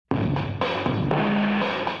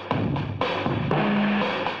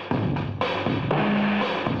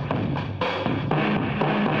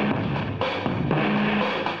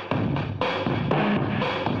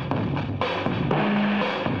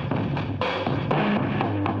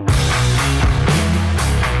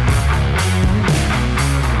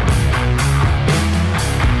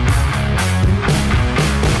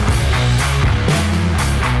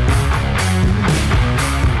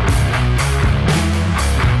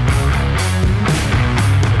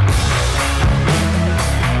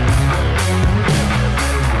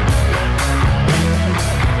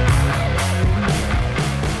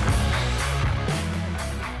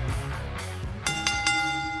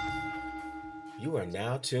You are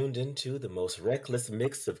now tuned into the most reckless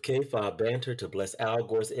mix of K-pop banter to bless Al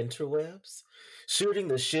Gore's interwebs. Shooting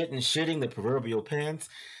the shit and shitting the proverbial pants.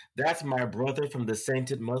 That's my brother from the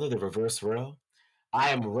Sainted Mother, the reverse row. I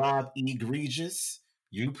am Rob Egregious.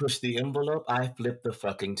 You push the envelope, I flip the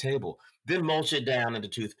fucking table. Then mulch it down into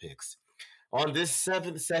toothpicks. On this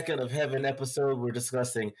 7th Second of Heaven episode, we're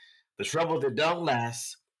discussing the trouble that don't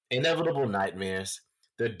last, inevitable nightmares,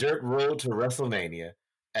 the dirt road to WrestleMania,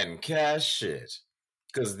 and cash shit.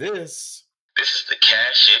 Because this is the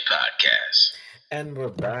Cash Shit Podcast. And we're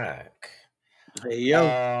back. Hey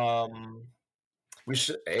yo. We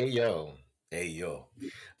should hey yo.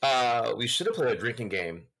 We should have played a drinking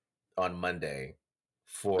game on Monday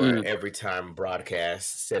for every time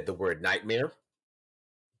broadcast said the word nightmare.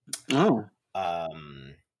 Oh.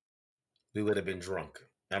 We would have been drunk.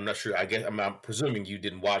 I'm not sure. I'm presuming you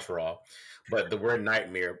didn't watch Raw, but the word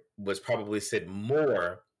nightmare was probably said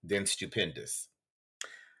more than stupendous.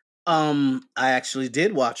 I actually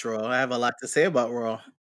did watch Raw. I have a lot to say about Raw.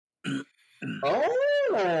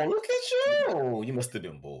 Oh, look at you! You must have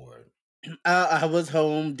been bored. I was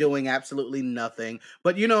home doing absolutely nothing,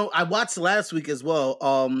 but I watched last week as well.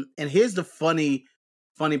 And here's the funny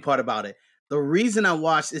part about it. The reason I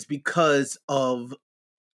watched is because of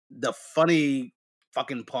the funny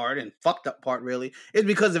fucking part and fucked up part, really, is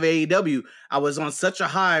because of AEW. I was on such a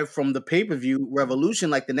high from the pay-per-view Revolution.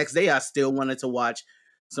 Like the next day, I still wanted to watch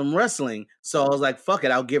some wrestling. So I was like, fuck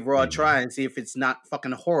it, I'll give Raw a try and see if it's not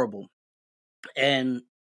fucking horrible. And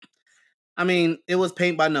I mean, it was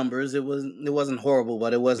paint by numbers. It wasn't horrible,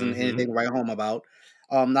 but it wasn't anything to write home about.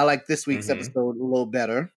 I like this week's episode a little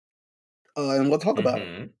better. And we'll talk about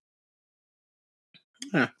it.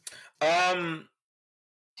 Yeah.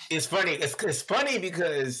 It's funny. It's funny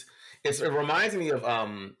because it reminds me of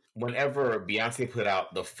whenever Beyonce put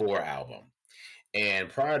out the 4 album. And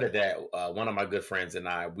prior to that, one of my good friends and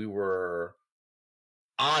I, we were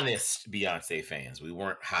honest Beyonce fans. We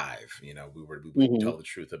weren't Hive. We would tell the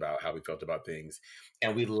truth about how we felt about things.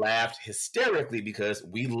 And we laughed hysterically because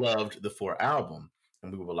we loved the 4 album.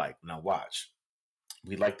 And we were like, now watch.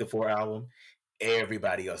 We like the 4 album.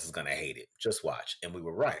 Everybody else is going to hate it. Just watch. And we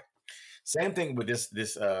were right. Same thing with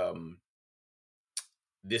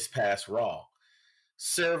this past Raw.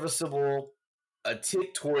 Serviceable, a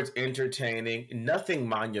tick towards entertaining. Nothing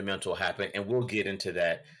monumental happened, and we'll get into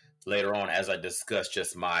that later on as I discuss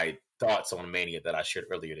just my thoughts on Mania that I shared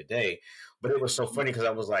earlier today. But it was so funny because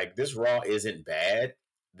I was like, this Raw isn't bad.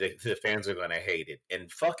 The fans are going to hate it.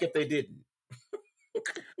 And fuck if they didn't.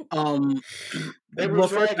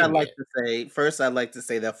 First I'd like to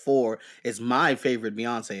say that 4 is my favorite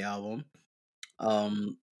Beyonce album.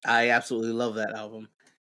 I absolutely love that album.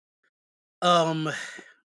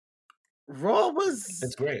 Raw was...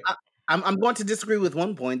 It's great. I'm going to disagree with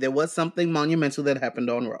one point. There was something monumental that happened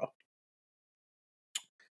on Raw.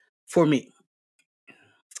 For me.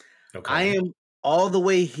 Okay. I am all the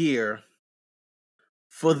way here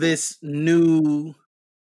for this new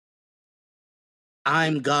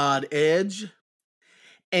I'm God Edge.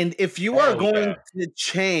 And if you are going to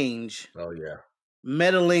change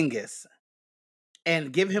Metalingus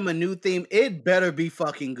and give him a new theme, it better be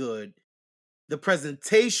fucking good. The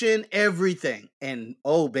presentation, everything. And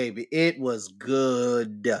oh baby, it was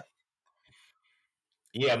good.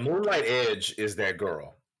 Yeah, Moonlight Edge is that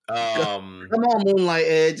girl. Come on, Moonlight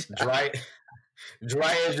Edge. Dry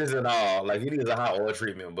edges and all. Like, he needs a hot oil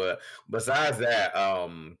treatment. But besides that,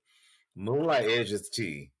 Moonlight Edge is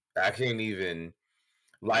tea. I can't even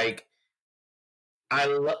I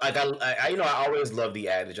always love the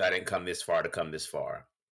adage, I didn't come this far to come this far.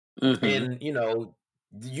 And you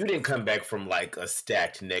didn't come back from like a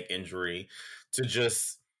stacked neck injury to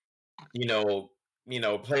just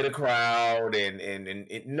play the crowd and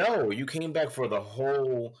no, you came back for the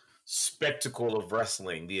whole spectacle of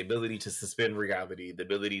wrestling, the ability to suspend reality, the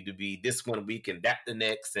ability to be this one week and that the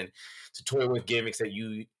next, and to toy with gimmicks that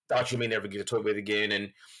you thought you may never get to toy with again.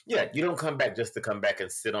 And yeah, you don't come back just to come back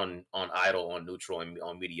and sit on idle, on neutral, and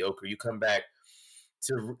on mediocre. You come back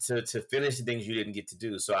to finish the things you didn't get to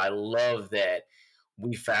do. So I love that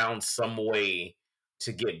we found some way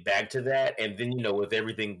to get back to that. And then, with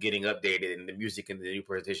everything getting updated and the music and the new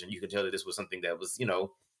presentation, you can tell that this was something that was,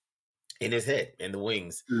 in his head, in the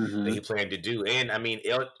wings, that he planned to do. And I mean,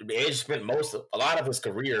 Edge spent a lot of his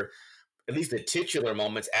career, at least the titular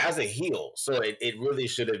moments, as a heel. So it really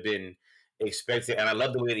should have been expected. And I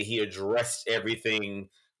love the way that he addressed everything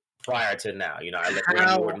prior to now. I let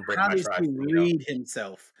Randy Orton break my trust. How does he read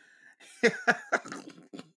himself?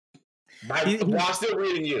 While still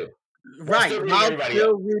reading you. Right, while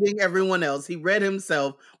still reading everyone else. He read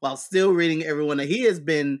himself while still reading everyone else. He has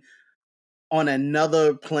been on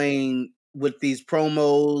another plane with these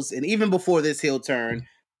promos, and even before this heel turn,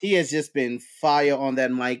 he has just been fire on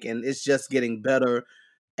that mic, and it's just getting better.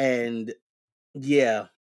 And yeah,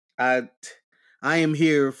 I am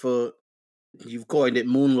here for, you've coined it,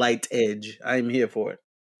 Moonlight Edge. I am here for it.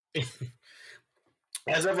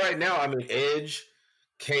 As of right now, I mean, Edge,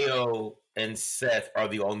 KO, and Seth are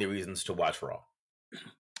the only reasons to watch Raw.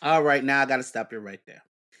 All right, now I got to stop you right there,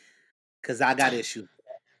 because I got issues.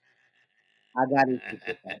 I got issues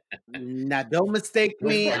with that. Now, don't mistake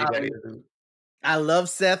me. I love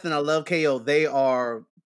Seth and I love KO. They are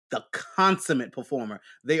the consummate performer.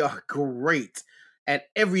 They are great at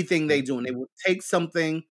everything they do, and they will take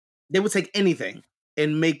something, they will take anything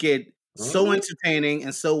and make it so entertaining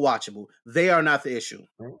and so watchable. They are not the issue.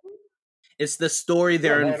 It's the story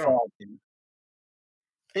they're involved in.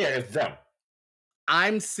 Yeah, it's them.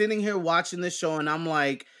 I'm sitting here watching this show and I'm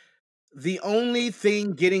like, the only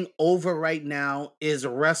thing getting over right now is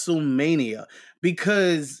WrestleMania.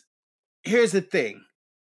 Because here's the thing.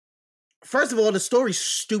 First of all, the story's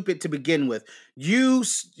stupid to begin with. You're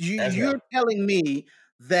telling me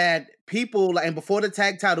that people, and before the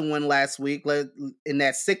tag title win last week, in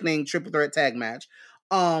that sickening triple threat tag match,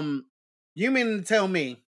 you mean to tell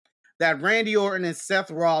me that Randy Orton and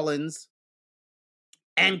Seth Rollins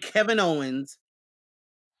and Kevin Owens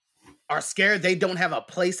are scared they don't have a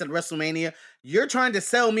place at WrestleMania? You're trying to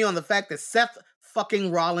sell me on the fact that Seth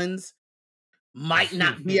fucking Rollins might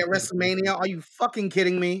not be at WrestleMania? Are you fucking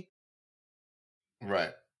kidding me?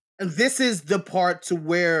 Right. And this is the part to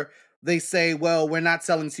where they say, well, we're not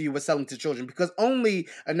selling to you, we're selling to children, because only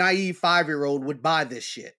a naive 5-year-old would buy this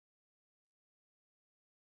shit.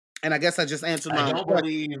 And I guess I just answered my own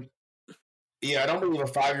question. I don't believe a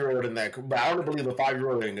 5-year-old in that, but I don't believe a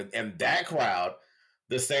 5-year-old in that crowd,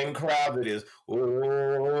 the same crowd that is,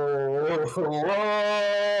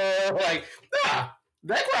 like, nah,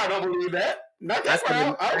 that crowd don't believe that. Not that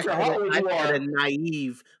crowd. I don't care how old you are. A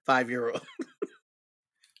naive 5-year-old.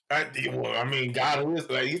 I mean, God, who is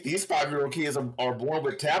these 5-year-old kids are born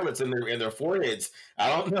with tablets in their foreheads. I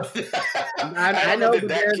don't know. I know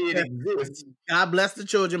that kid exists. God bless the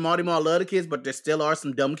children. Marty Marr love the kids, but there still are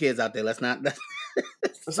some dumb kids out there. Let's not.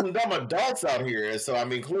 There's some dumb adults out here. So I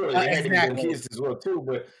mean, clearly they had to be dumb kids as well too.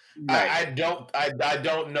 But right. I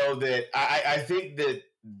don't know that. I think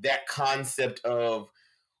that concept of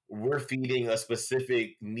we're feeding a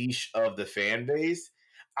specific niche of the fan base,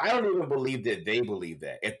 I don't even believe that they believe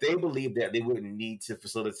that. If they believe that, they wouldn't need to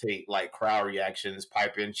facilitate like crowd reactions,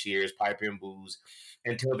 pipe in cheers, pipe in boos,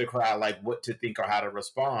 and tell the crowd like what to think or how to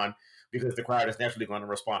respond, because the crowd is naturally going to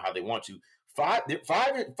respond how they want to.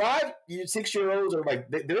 6-year-olds are like,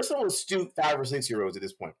 there's some astute 5 or 6-year-olds at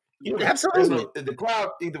this point. Absolutely. The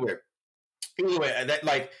crowd, either way, that,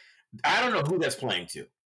 like, I don't know who that's playing to,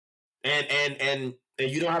 and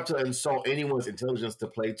you don't have to insult anyone's intelligence to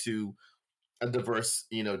play to a diverse,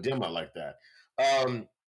 demo like that.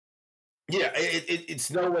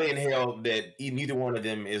 It's no way in hell that neither one of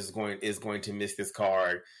them is going to miss this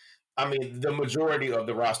card. I mean, the majority of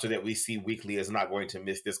the roster that we see weekly is not going to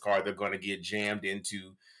miss this card. They're going to get jammed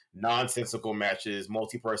into nonsensical matches,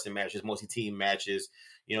 multi-person matches, multi-team matches,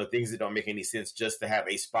 things that don't make any sense just to have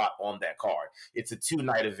a spot on that card. It's a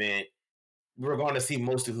 2-night event. We're going to see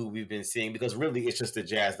most of who we've been seeing, because really it's just a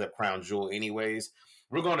jazzed up crown jewel anyways.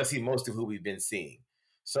 We're going to see most of who we've been seeing.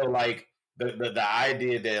 So, like, the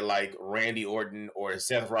idea that, like, Randy Orton or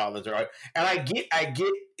Seth Rollins and I get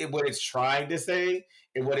what it's trying to say,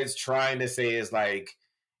 and what it's trying to say is, like,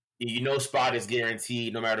 spot is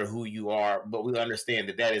guaranteed no matter who you are, but we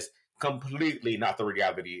understand that is completely not the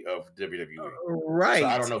reality of WWE. Right. So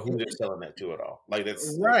I don't know who they're selling that to at all. Like,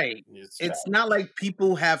 that's right. It's not like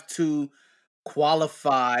people have to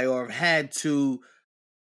qualify or have had to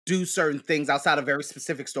do certain things outside of very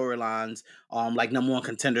specific storylines, like number one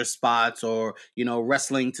contender spots, or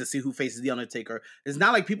wrestling to see who faces the Undertaker. It's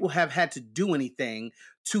not like people have had to do anything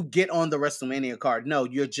to get on the WrestleMania card. No,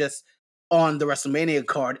 you're just on the WrestleMania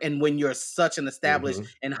card, and when you're such an established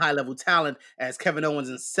and high level talent as Kevin Owens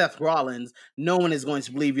and Seth Rollins, no one is going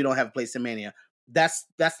to believe you don't have a place in Mania. That's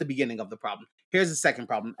the beginning of the problem. Here's the second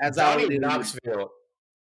problem. Johnny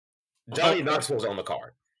Knoxville's on the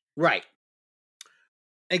card, right?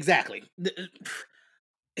 Exactly.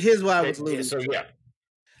 Here's what I was alluding to. Yeah.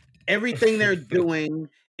 Everything they're doing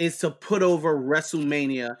is to put over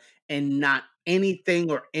WrestleMania and not anything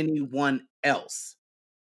or anyone else.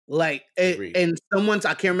 Like, and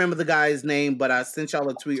I can't remember the guy's name, but I sent y'all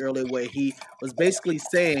a tweet earlier where he was basically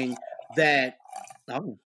saying that,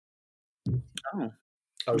 another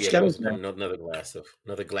glass of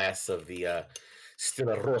the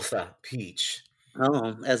Stella Rosa peach.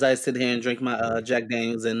 Oh, as I sit here and drink my Jack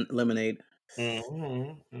Daniels and lemonade.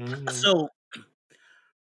 So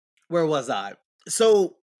where was I?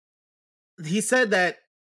 So he said that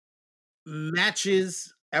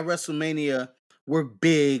matches at WrestleMania were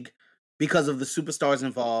big because of the superstars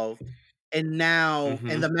involved, and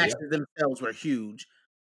the matches Yep. themselves were huge.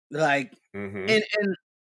 Like, Mm-hmm. and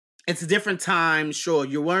it's a different time. Sure,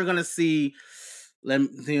 you weren't gonna see. Let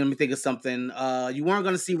me think of something. You weren't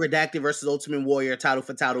gonna see Redacted versus Ultimate Warrior title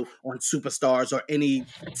for title on Superstars or any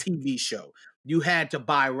TV show. You had to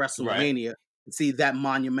buy Right. WrestleMania to see that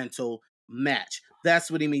monumental match.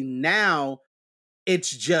 That's what he mean. Now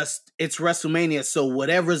it's WrestleMania, so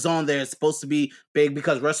whatever's on there is supposed to be big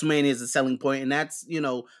because WrestleMania is a selling point, and that's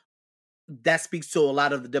that speaks to a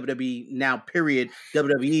lot of the WWE now. Period.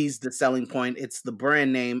 WWE's the selling point. It's the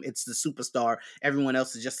brand name. It's the superstar. Everyone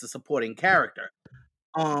else is just a supporting character.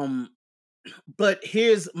 But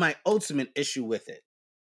here's my ultimate issue with it.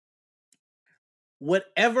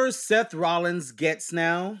 Whatever Seth Rollins gets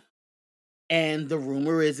now, and the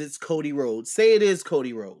rumor is it's Cody Rhodes. Say it is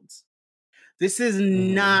Cody Rhodes. This is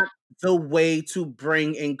not the way to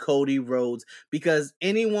bring in Cody Rhodes, because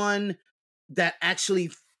anyone that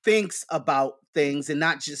actually thinks about things and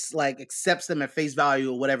not just like accepts them at face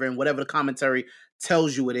value or whatever, and whatever the commentary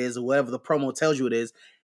tells you it is, or whatever the promo tells you it is,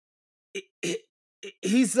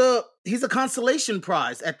 he's a consolation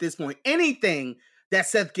prize at this point. Anything that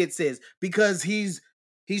Seth gets is because he's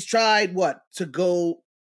tried to go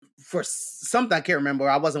for something I can't remember.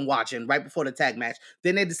 I wasn't watching right before the tag match.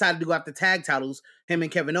 Then they decided to go after tag titles, him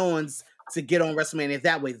and Kevin Owens, to get on WrestleMania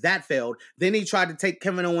that way. That failed. Then he tried to take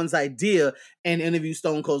Kevin Owens' idea and interview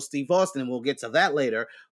Stone Cold Steve Austin, and we'll get to that later,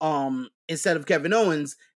 instead of Kevin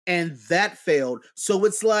Owens, and that failed. So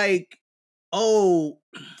it's like, oh,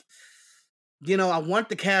 I want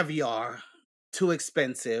the caviar. Too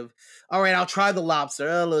expensive. All right, I'll try the lobster.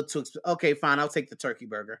 A little too expensive. Okay, fine. I'll take the turkey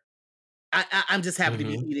burger. I'm just happy to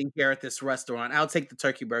be eating here at this restaurant. I'll take the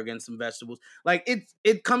turkey burger and some vegetables. Like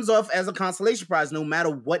it comes off as a consolation prize. No matter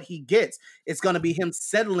what he gets, it's going to be him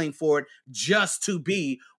settling for it just to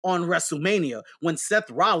be on WrestleMania, when Seth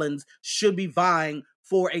Rollins should be vying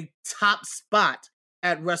for a top spot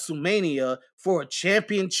at WrestleMania for a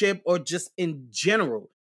championship or just in general.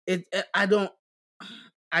 I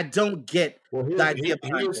don't get the idea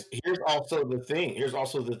behind it. Here's also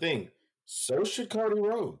the thing. So should Cody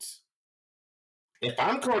Rhodes. If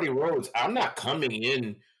I'm Cody Rhodes, I'm not coming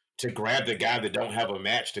in to grab the guy that don't have a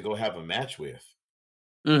match to go have a match with.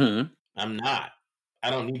 I'm not.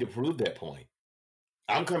 I don't need to prove that point.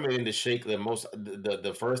 I'm coming in to shake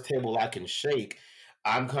the first table I can shake.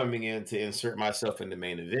 I'm coming in to insert myself in the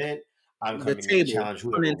main event. I'm coming in to challenge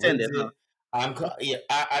whoever wins it. I'm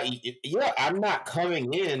not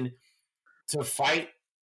coming in to fight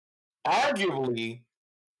arguably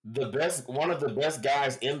one of the best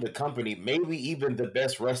guys in the company, maybe even the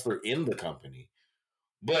best wrestler in the company,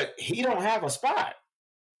 but he don't have a spot.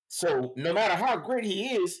 So no matter how great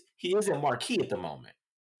he isn't marquee at the moment.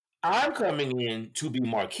 I'm coming in to be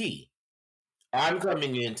marquee. I'm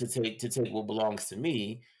coming in to take what belongs to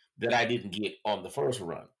me that I didn't get on the first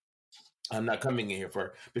run. I'm not coming in here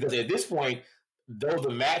because at this point, though the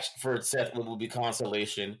match for Seth will be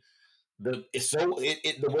consolation, the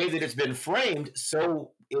way that it's been framed,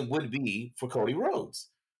 so it would be for Cody Rhodes.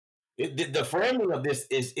 The framing of this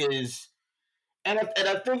is, and I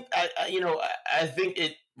think I think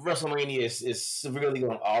WrestleMania is severely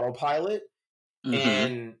on autopilot,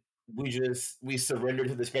 and we surrender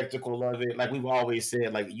to the spectacle of it. Like we've always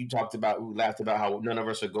said, like you laughed about how none of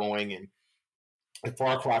us are going, and a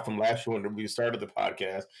far cry from last year when we started the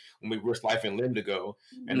podcast, when we risked life and limb to go,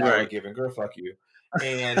 and now we're giving girl fuck you.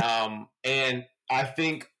 And I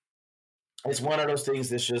think it's one of those things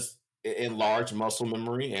that's just enlarged muscle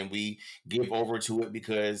memory, and we give over to it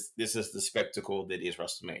because this is the spectacle that is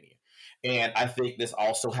WrestleMania. And I think that's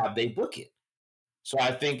also how they book it. So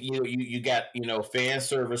I think you got fan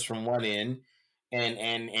service from one end,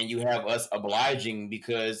 and you have us obliging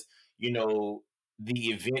because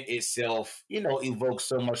the event itself evokes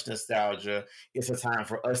so much nostalgia. It's a time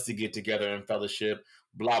for us to get together and fellowship.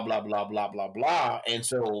 Blah blah blah blah blah blah. And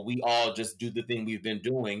so we all just do the thing we've been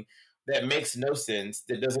doing that makes no sense.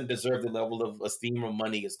 That doesn't deserve the level of esteem or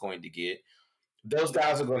money it's going to get. Those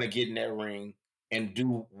guys are going to get in that ring and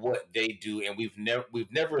do what they do, and we've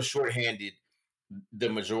never shorthanded the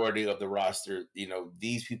majority of the roster.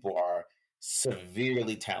 These people are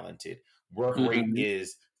severely talented. Work rate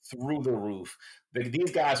is through the roof.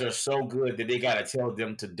 These guys are so good that they got to tell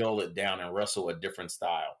them to dull it down and wrestle a different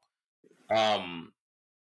style.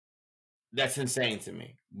 That's insane to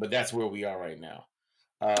me, but that's where we are right now.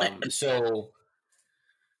 So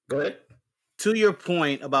Go ahead. To your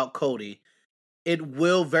point about Cody, it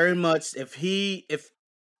will very much if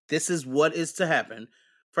this is what is to happen.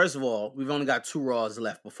 First of all, we've only got 2 Raws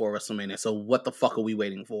left before WrestleMania, so what the fuck are we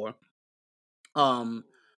waiting for?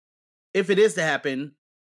 If it is to happen,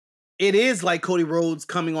 it is like Cody Rhodes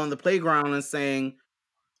coming on the playground and saying,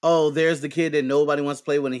 "Oh, there's the kid that nobody wants to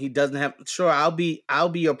play with, and he doesn't have. Sure, I'll be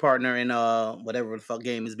your partner in whatever the fuck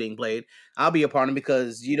game is being played. I'll be your partner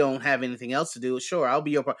because you don't have anything else to do. Sure, I'll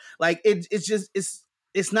be your partner. Like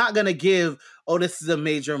it's not gonna give. Oh, this is a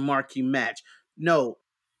major marquee match. No,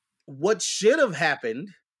 what should have happened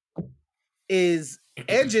is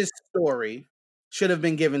Edge's story should have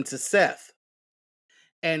been given to Seth,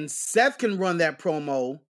 and Seth can run that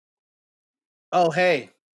promo. Oh,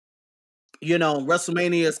 hey,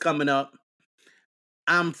 WrestleMania is coming up.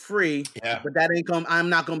 I'm free, but I'm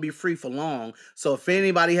not gonna be free for long. So if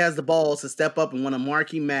anybody has the balls to step up and win a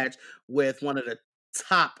marquee match with one of the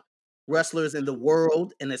top wrestlers in the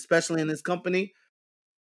world, and especially in this company,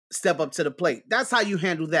 step up to the plate. That's how you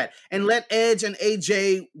handle that, and let Edge and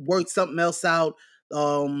AJ work something else out.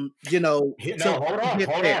 No, hold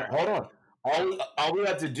on. All we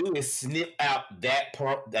have to do is snip out that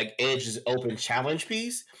part, like Edge's open challenge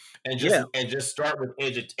piece, and just start with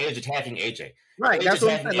Edge attacking AJ. Right, Edge that's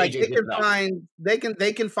what I'm saying. Like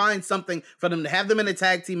they can find something for them to have them in a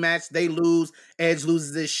tag team match. They lose, Edge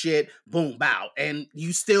loses this shit, boom, bow, and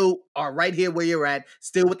you still are right here where you're at,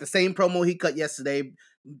 still with the same promo he cut yesterday.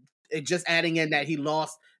 Just adding in that he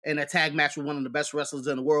lost in a tag match with one of the best wrestlers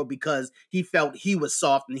in the world because he felt he was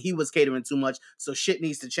soft and he was catering too much, so shit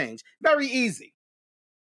needs to change. Very easy.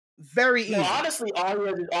 Very easy. Honestly,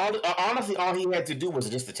 all he had to do was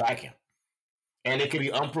just attack him. And it could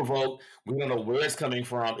be unprovoked. We don't know where it's coming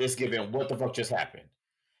from. It's given what the fuck just happened.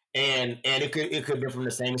 And it could be from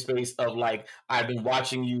the same space of like, I've been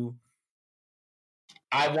watching you.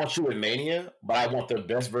 I want you in Mania, but I want the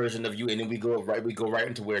best version of you. And then we go right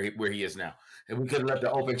into where he is now. And we could have left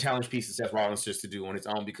the open challenge piece to Seth Rollins just to do on its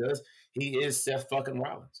own because he is Seth fucking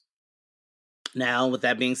Rollins. Now, with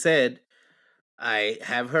that being said, I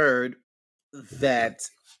have heard that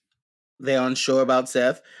they're unsure about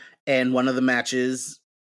Seth, and one of the matches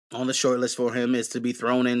on the short list for him is to be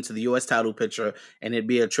thrown into the U.S. title picture, and it'd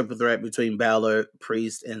be a triple threat between Balor,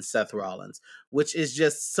 Priest, and Seth Rollins, which is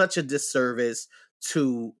just such a disservice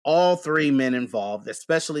to all 3 men involved,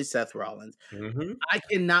 especially Seth Rollins. Mm-hmm. I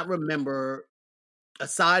cannot remember,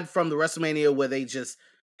 aside from the WrestleMania where they just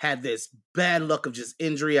had this bad luck of just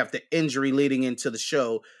injury after injury leading into the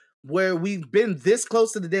show, where we've been this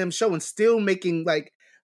close to the damn show and still making like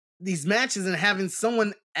these matches and having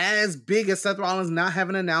someone as big as Seth Rollins not have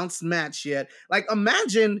an announced match yet. Like,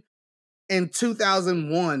 imagine in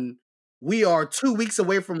 2001, we are 2 weeks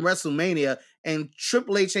away from WrestleMania and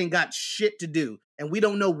Triple H ain't got shit to do and we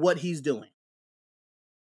don't know what he's doing.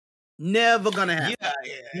 Never gonna happen.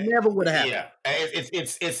 Never would have happened. Yeah,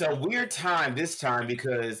 it's a weird time this time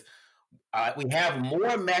because we have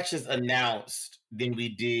more matches announced than we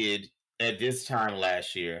did at this time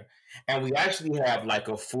last year. And we actually have like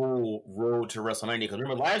a full road to WrestleMania. Because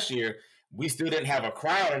remember last year, we still didn't have a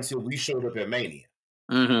crowd until we showed up at Mania.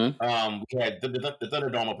 Mm-hmm. We had the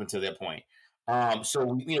Thunderdome up until that point. So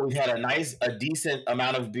we've had a decent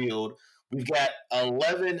amount of build. We've got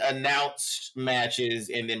 11 announced matches,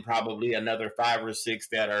 and then probably another 5 or 6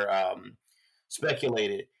 that are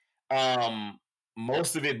speculated.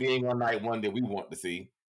 Most of it being on night 1 that we want to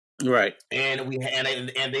see, right? And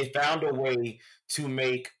they found a way to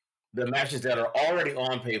make the matches that are already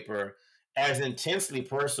on paper as intensely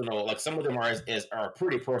personal. Like some of them are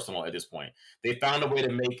pretty personal at this point. They found a way to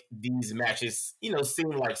make these matches,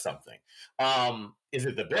 seem like something. Is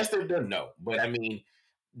it the best they've done? No, but I mean,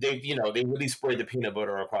 they really sprayed the peanut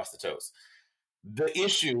butter across the toast. The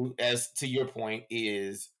issue, as to your point,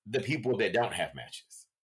 is the people that don't have matches.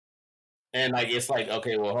 And like it's like,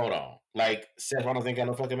 okay, well, hold on. Like Seth Rollins ain't got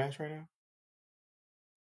no fucking match right now.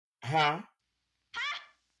 Huh?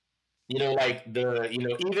 Even,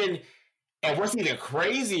 and what's even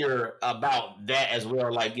crazier about that as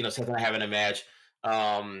well, like, Seth not having a match,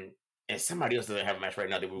 and somebody else doesn't have a match right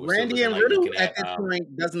now. That we were Randy and Riddle at this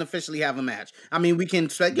point doesn't officially have a match. I mean, we can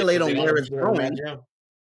speculate on where it's going.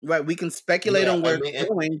 Right, we can speculate on where it's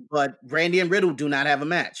going, but Randy and Riddle do not have a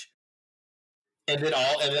match. And then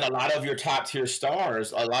a lot of your top tier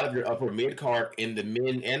stars, a lot of your upper mid card in the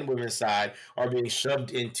men and women's side are being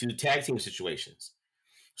shoved into tag team situations.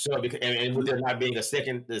 So and with there not being a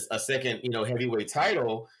second heavyweight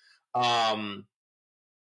title,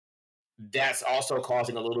 that's also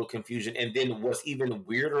causing a little confusion. And then what's even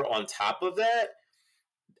weirder on top of that,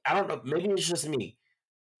 I don't know, maybe it's just me.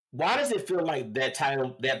 why does it feel like that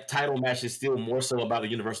title match is still more so about the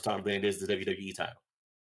Universal title than it is the WWE title?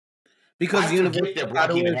 Because the Universal that Brock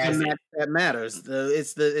title even is has the it. match that matters.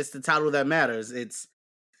 It's the title that matters. It's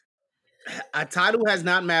a title has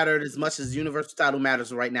not mattered as much as Universal title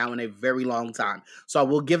matters right now in a very long time. So I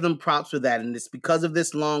will give them props for that. And it's because of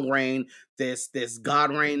this long reign, this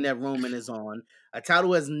God reign that Roman is on. A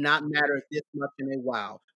title has not mattered this much in a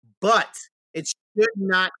while. But it should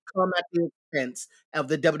not come at the expense of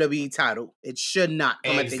the WWE title. It should not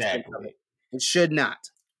come at the expense of it. Exactly. It should not.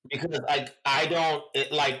 Because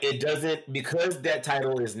it doesn't, because that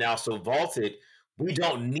title is now so vaulted, we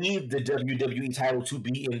don't need the WWE title to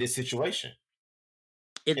be in this situation.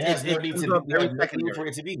 It has no need to be. We have no need for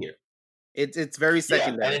it to be here. It's very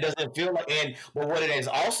secondary. And it doesn't feel like. But what it has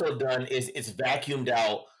also done is it's vacuumed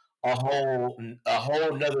out a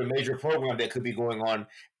whole another major program that could be going on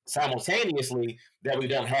simultaneously that we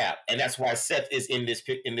don't have, and that's why Seth is in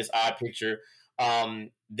this odd picture.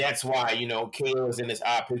 That's why KO is in this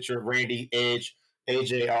odd picture. Randy, Edge,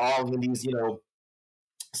 AJ are all in these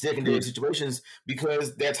secondary situations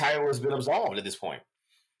because their title has been absolved at this point.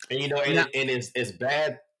 And and it's as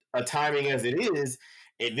bad a timing as it is.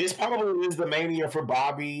 This probably is the mania for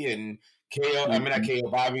Bobby and KO. I mean, not KO,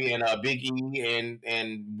 Bobby and Big E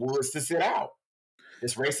and Woods to sit out.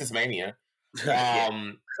 This racist mania. It's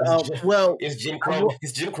Jim Crow.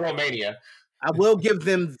 It's Jim Crow mania. I will give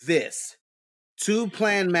them this: 2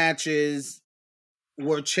 planned matches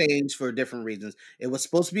were changed for different reasons. It was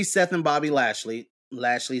supposed to be Seth and Bobby Lashley.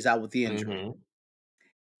 Lashley's out with the injury.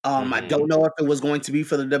 I don't know if it was going to be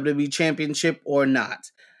for the WWE Championship or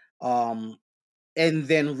not. And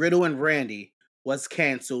then Riddle and Randy was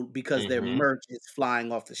canceled because their merch is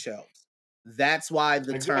flying off the shelves. That's why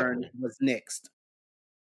the turn was nixed.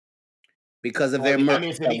 Because of their merch. I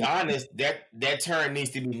mean, to be honest, that turn needs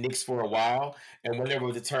to be nixed for a while. And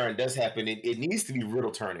whenever the turn does happen, it needs to be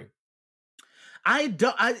Riddle turning. I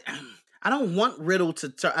don't want Riddle to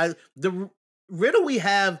turn. The Riddle we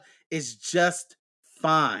have is just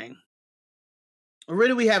fine. The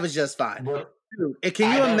Riddle we have is just fine. Dude,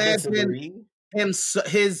 can you imagine him?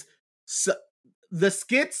 The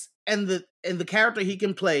skits and the character he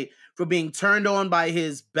can play for being turned on by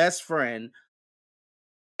his best friend,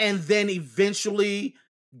 and then eventually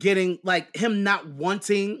getting like him not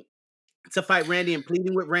wanting to fight Randy and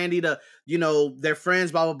pleading with Randy to, their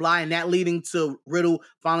friends, blah, blah, blah. And that leading to Riddle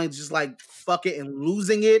finally just like, fuck it, and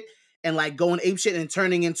losing it and like going apeshit and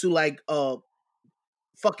turning into like a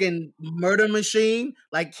fucking murder machine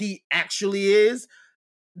like he actually is.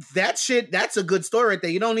 That shit, that's a good story right there.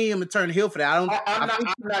 You don't need him to turn heel for that.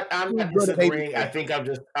 I'm not disagreeing. I think I'm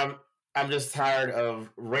just tired of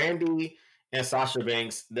Randy and Sasha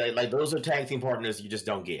Banks. Those are tag team partners you just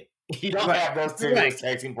don't get. You don't have those two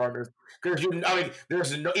tag team partners because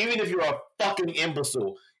there's no, even if you're a fucking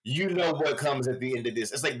imbecile, you know what comes at the end of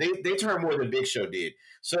this. It's like they turn more than Big Show did.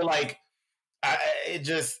 So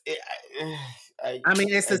it's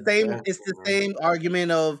the same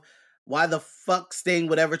argument of why the fuck Sting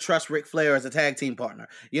would ever trust Ric Flair as a tag team partner.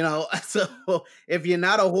 So if you're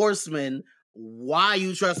not a horseman, why are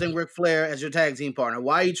you trusting Ric Flair as your tag team partner?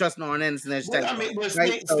 Why are you trusting Arn Anderson as your tag team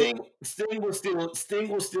partner? Sting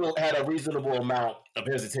will still had a reasonable amount of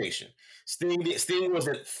hesitation. Sting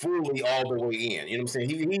wasn't fully all the way in. You know what I'm saying?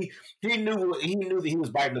 He knew that he was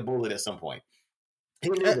biting the bullet at some point. He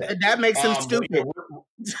knew that. That makes him stupid.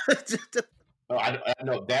 I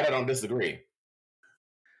don't disagree.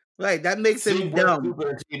 Right, that makes him dumb.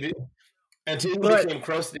 Until he became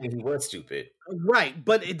Crow Sting, he was stupid. Right,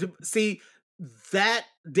 but that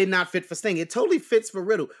did not fit for Sting. It totally fits for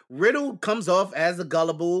Riddle. Riddle comes off as a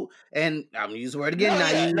gullible, and I'm gonna use the word again.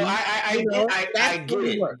 I get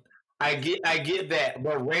it. I get that,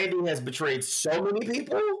 but Randy has betrayed so many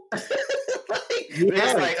people.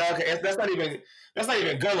 That's not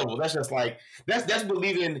even gullible. That's just like that's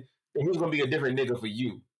believing that he's gonna be a different nigga for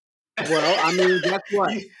you. Well, I mean, guess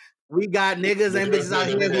what? We got niggas and bitches out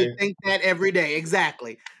here who think that every day.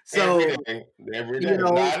 Exactly. So every day. I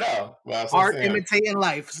know. Art imitating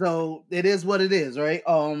life. So it is what it is, right?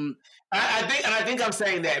 I think I'm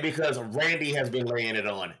saying that because Randy has been laying it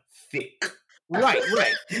on thick. Right.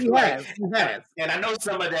 He has. And I know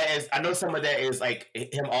some of that is like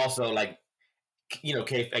him also like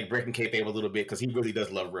breaking kayfabe a little bit because he really does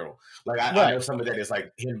love Riddle. I know some of that is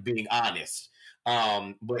like him being honest.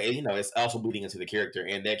 But it's also bleeding into the character,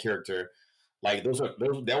 and that character,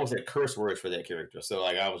 that was a curse word for that character. So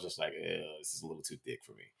I was just like, this is a little too thick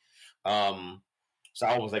for me. So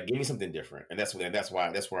I was like, give me something different, and that's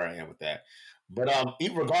where I am with that. But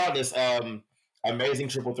regardless, amazing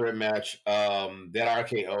triple threat match. That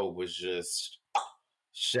RKO was just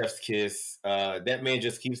chef's kiss. That man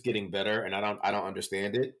just keeps getting better, and I don't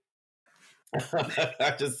understand it.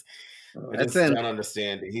 I just Listen, don't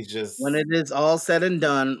understand it. He's when just it is all said and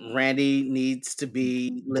done, Randy needs to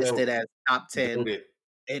be listed goat, as top 10, goated,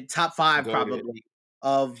 top 5 goated. probably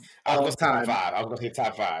of I was all gonna say top time. five. I was gonna say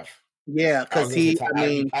top five. Yeah, I was because gonna say he, top. I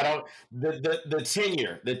mean, I don't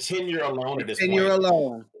the tenure alone the at this tenure point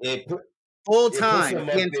alone, it put full it puts time, him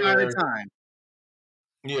the up entire there. time.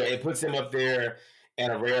 Yeah, it puts him up there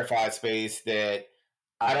in a rarefied space that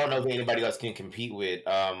I don't know if anybody else can compete with.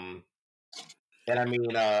 And I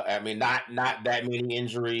mean, not that many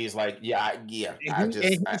injuries. Like, And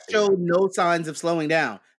he showed no signs of slowing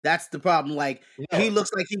down. That's the problem. Like he no,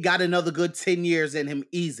 looks like he got another good 10 years in him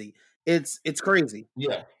easy. It's crazy.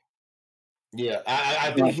 yeah, yeah.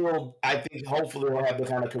 But, I think hopefully he'll have the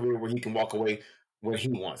kind of career where he can walk away when he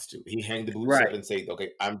wants to. He hang the boots up right. and say,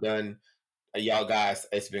 "Okay, I'm done. Y'all guys,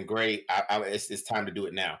 it's been great. It's time to do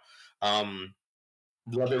it now." Um,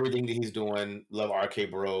 love everything that he's doing. Love RK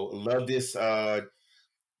Bro. Love this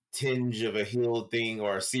tinge of a heel thing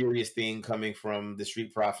or a serious thing coming from the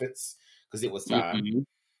Street Profits because it was time. Hmm.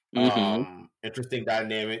 Hmm. Interesting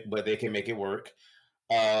dynamic, but they can make it work.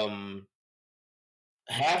 Um,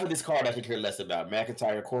 half of this card I could care less about.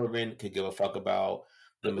 McIntyre Corbin could give a fuck about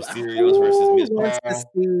the Mysterios versus Who Miz wants to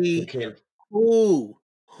Paul. Could see care. who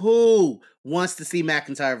who wants to see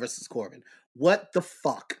McIntyre versus Corbin? What the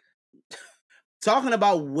fuck? Talking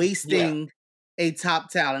about Yeah, wasting a top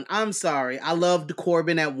talent. I'm sorry. I loved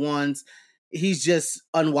Corbin at once. He's just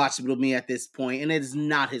unwatchable to me at this point, and it is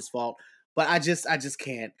not his fault. But I just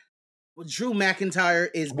can't. Drew McIntyre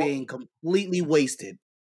is well, being completely wasted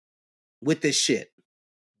with this shit.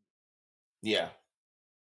 yeah,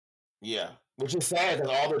 yeah. Which is sad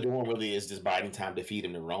because all they're doing really is just biding time to feed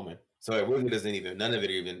him to Roman. So it really doesn't even none of it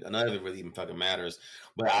really even fucking matters.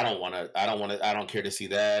 But I don't care to see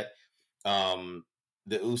that.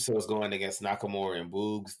 The Usos going against Nakamura and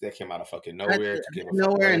Boogs that came out of fucking nowhere to give a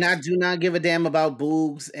fuck Nowhere, and I less. do not give a damn about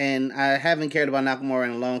Boogs, and I haven't cared about Nakamura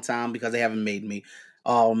in a long time because they haven't made me.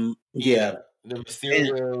 Yeah, Yeah, the and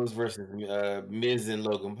Mysterios versus Miz and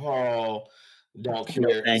Logan Paul. Don't no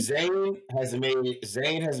care. thanks. Zayn has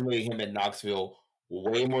made him in Knoxville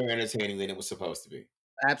way more entertaining than it was supposed to be.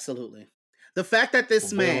 Absolutely, the fact that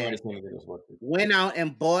this Way more man entertaining than it was supposed to be. went out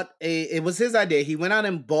and bought it was his idea. He went out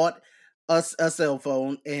and bought a cell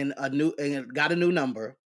phone and got a new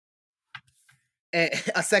number,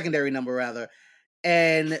 a secondary number rather,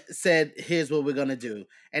 and said, "Here's what we're gonna do."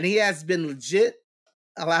 And he has been legit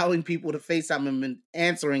allowing people to FaceTime him and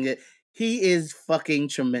answering it. He is fucking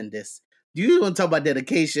tremendous. Do you want to talk about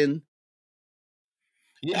dedication?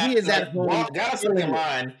 Yeah, He is at like home got a killing second it.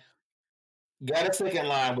 line. Got a second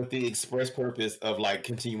line with the express purpose of like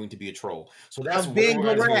continuing to be a troll. So that's Of way being more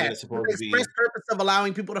entertaining than harassed it's for supposed the to express be. purpose of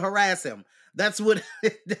allowing people to harass him. That's what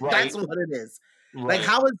that's Right, what it is. Like, right.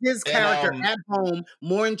 how is his And character at home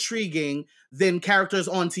more intriguing than characters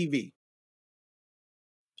on TV?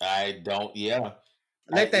 I don't. Yeah,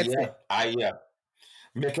 Let that sit. yeah.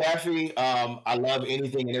 McAfee, I love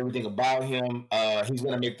anything and everything about him. He's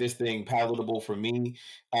gonna make this thing palatable for me.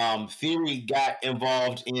 Theory got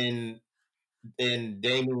involved in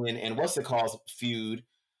Damian and what's it called feud,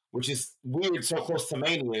 which is weird so close to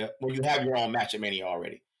Mania when you have your own match at Mania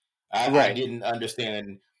already. I Right. didn't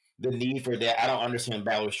understand the need for that. I don't understand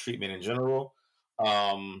Balor's treatment in general.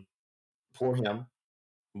 Um, for him.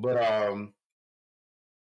 But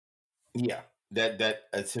yeah,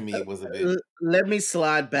 that to me was a bit Let me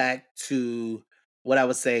slide back to what I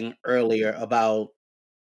was saying earlier about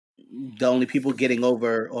the only people getting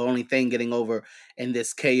over or only thing getting over in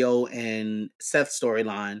this KO and Seth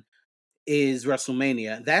storyline is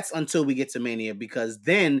WrestleMania. That's until we get to Mania, because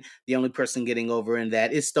then the only person getting over in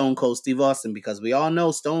that is Stone Cold Steve Austin, because we all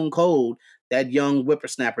know Stone Cold, that young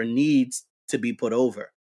whippersnapper, needs to be put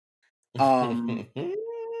over. Um,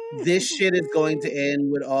 this shit is going to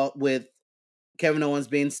end with Kevin Owens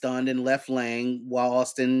being stunned and left laying while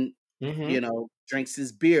Austin, hmm drinks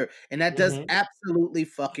his beer, and that does hmm absolutely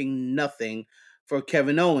fucking nothing for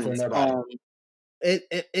Kevin for Owens. nobody.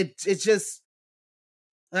 It's just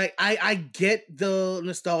like I get the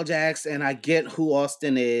nostalgia and I get who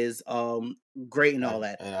Austin is, great and all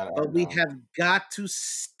that, I but we know. have got to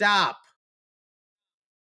stop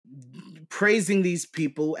praising these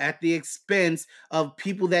people at the expense of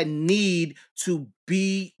people that need to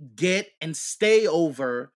get and stay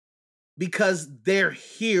over because they're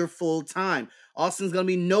here full time. Austin's going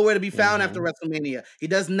to be nowhere to be found after hmm WrestleMania. He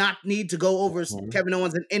does not need to go over hmm Kevin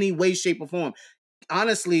Owens in any way, shape, or form.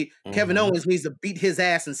 Honestly, Kevin hmm Owens needs to beat his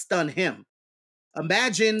ass and stun him.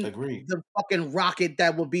 Imagine Agreed. the fucking rocket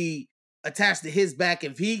that would be attached to his back,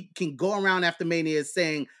 if he can go around after Mania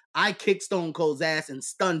saying, I kicked Stone Cold's ass and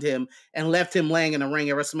stunned him and left him laying in the ring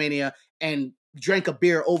at WrestleMania and drank a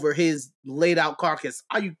beer over his laid out carcass.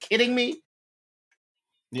 Are you kidding me?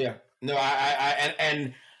 Yeah. No,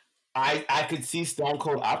 I could see Stone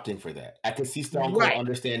Cold opting for that. I could see Stone Cold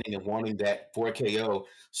understanding and wanting that for KO.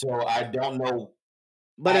 So I don't know.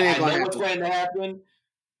 But it ain't I know what's going to happen.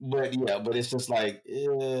 But yeah, but it's just like,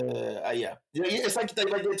 yeah. It's like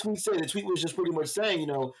the tweet said. The tweet was just pretty much saying,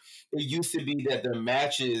 it used to be that the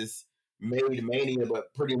matches made Mania,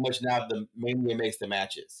 but pretty much now the Mania makes the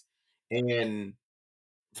matches, and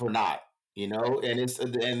for not, and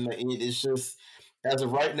it's just as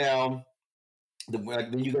of right now,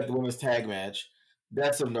 then you got the women's tag match.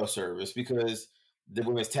 That's of no service because the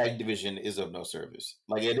women's tag division is of no service.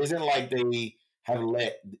 Like it isn't like they have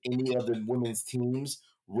let any of the women's teams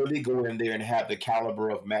really go in there and have the caliber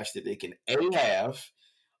of match that they can have,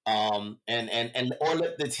 and or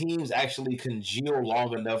let the teams actually congeal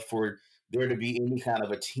long enough for there to be any kind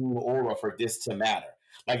of a team aura for this to matter.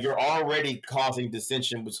 Like you're already causing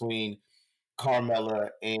dissension between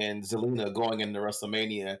Carmella and Zelina going into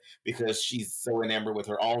WrestleMania because she's so enamored with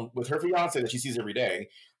her fiance that she sees every day,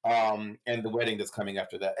 and the wedding that's coming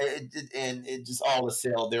after that, and it just all to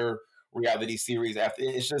sell their reality series after.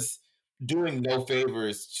 It's just doing no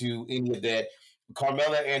favors to any of that.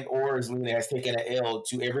 Carmella and or Zelina has taken an L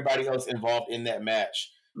to everybody else involved in that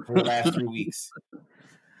match for the last 3 weeks.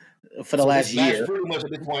 For the last year, pretty much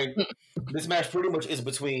at this point, this match pretty much is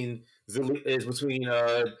between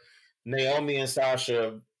Naomi and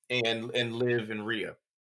Sasha and Liv and Rhea.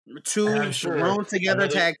 Two thrown together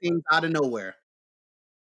tag teams out of nowhere.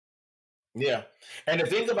 Yeah, and the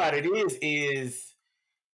thing about it is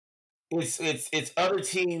it's other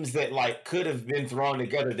teams that like could have been thrown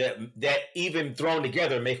together that even thrown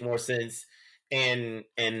together make more sense, and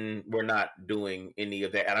we're not doing any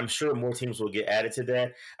of that. And I'm sure more teams will get added to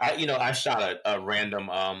that. I shot a random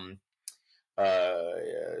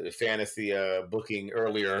fantasy booking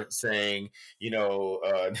earlier saying,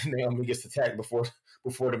 Naomi gets attacked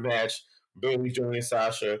before the match. Bayley joining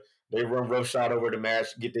Sasha. They run roughshod over the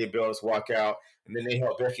match, get their belts, walk out, and then they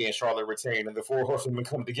help Becky and Charlotte retain, and the four horsewomen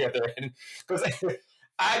come together. And because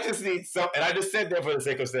I just need some, and I just said that for the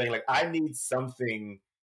sake of saying, like, I need something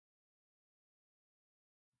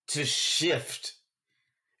to shift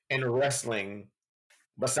in wrestling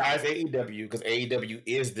besides AEW, because AEW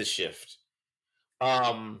is the shift.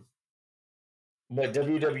 But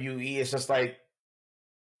WWE is just like,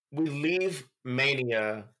 we leave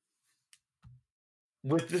Mania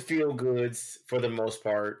with the feel goods for the most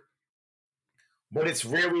part, but it's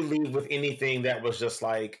rare we leave with anything that was just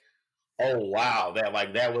like, oh wow, that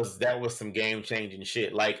was some game changing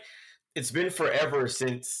shit. Like it's been forever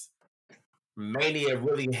since Mania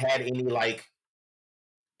really had any like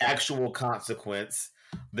actual consequence.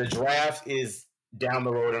 The draft is down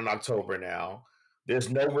the road in October now. There's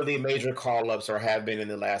no really major call-ups or have been in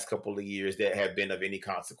the last couple of years that have been of any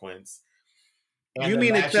consequence. And you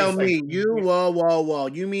mean to tell me whoa.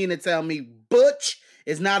 You mean to tell me Butch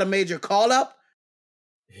is not a major call-up?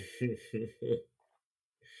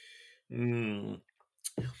 God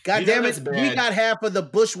damn it, we got half of the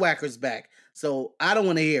Bushwhackers back, so I don't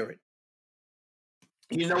want to hear it.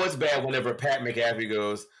 You know it's bad whenever Pat McAfee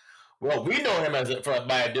goes, well, we know him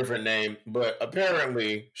by a different name, but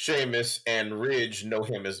apparently Sheamus and Ridge know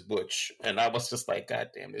him as Butch. And I was just like, God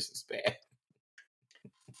damn, this is bad.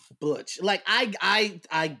 Butch. Like,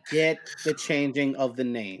 I get the changing of the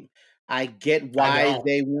name. I get why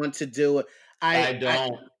they want to do it. I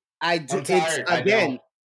don't. I do. It's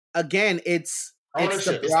again, it's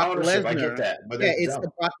the Brock Lesnar. I get that, but it's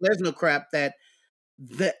the Brock Lesnar crap that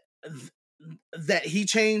he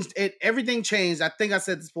changed it. Everything changed. I think I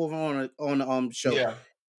said this before on show. Yeah.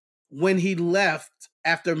 When he left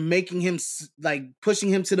after making him like pushing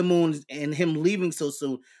him to the moon and him leaving so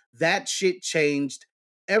soon, that shit changed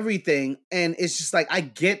everything. And it's just like, I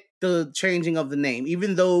get the changing of the name,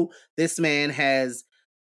 even though this man has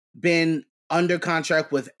been under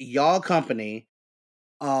contract with y'all company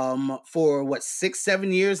for what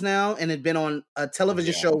 6-7 years now, and had been on a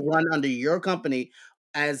television show run under your company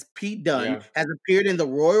as Pete Dunne, has appeared in the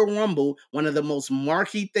Royal Rumble, one of the most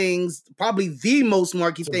marquee things, probably the most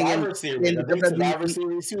marquee thing in the Survivor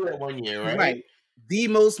Series too that 1 year, right? Right. The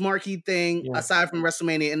most marquee thing aside from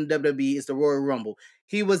WrestleMania in the WWE is the Royal Rumble.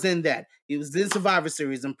 He was in that. He was in Survivor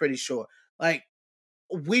Series, I'm pretty sure. Like,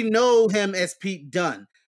 we know him as Pete Dunne.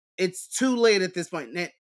 It's too late at this point. Now,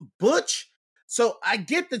 Butch, so I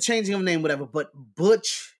get the changing of name, whatever, but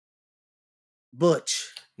Butch.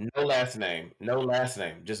 No last name,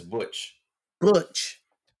 just Butch. Butch.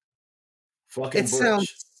 Fucking It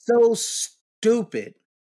sounds Butch. so stupid.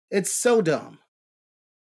 It's so dumb.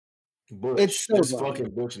 It's Butch. so Just dumb. fucking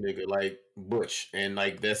Butch nigga. Like Butch. And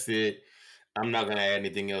like that's it. I'm not gonna add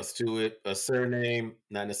anything else to it. A surname,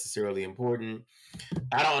 not necessarily important.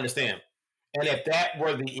 I don't understand. And if that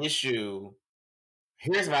were the issue,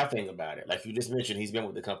 here's my thing about it. Like you just mentioned, he's been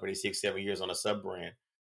with the company 6, 7 years on a sub brand.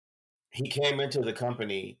 He came into the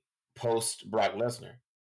company post Brock Lesnar.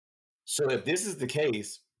 So if this is the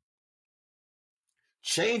case,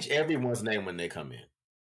 change everyone's name when they come in.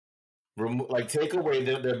 Like take away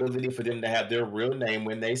the ability for them to have their real name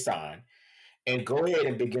when they sign, and go ahead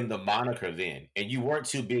and begin the moniker then. And you weren't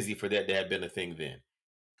too busy for that to have been a thing then.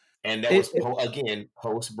 And that It, was it again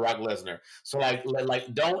post Brock Lesnar. So like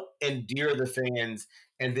don't endear the fans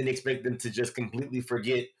and then expect them to just completely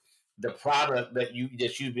forget the product that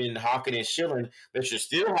you've been hawking and shilling, that you're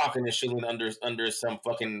still hawking and shilling under some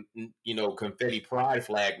fucking confetti pride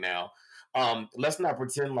flag now. Let's not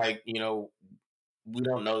pretend like we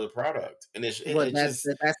don't know the product, and well, it just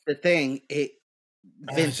that's the thing. I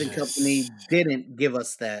Vince and company just didn't give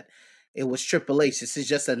us that. It was Triple H. This is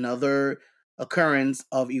just another occurrence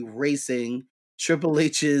of erasing Triple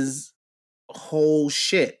H's whole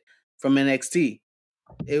shit from NXT.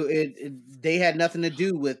 They had nothing to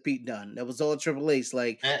do with Pete Dunne. That was all Triple H.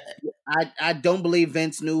 Like uh, I don't believe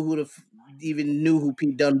Vince knew even knew who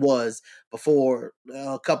Pete Dunne was before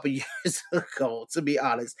a couple years ago. To be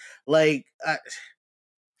honest, like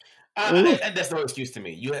oof. that's no excuse to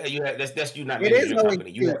me. You had that's you not It is managing your no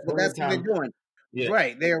company. You excuse, had but plenty that's of what they're time. doing. Yeah,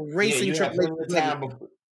 Right. They're yeah, racing you had Triple plenty H's of time. legacy.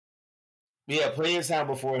 Yeah, plenty of time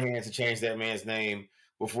beforehand to change that man's name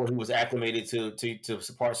before he was acclimated to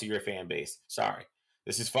parts of your fan base. Sorry,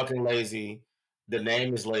 this is fucking lazy. The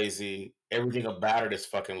name is lazy. Everything about it is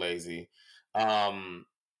fucking lazy. Um,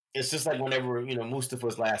 it's just like whenever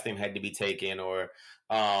Mustafa's last name had to be taken, or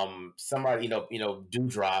somebody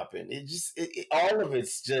Dewdrop, and all of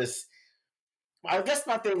it's just. I guess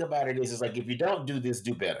my thing about it is like if you don't do this,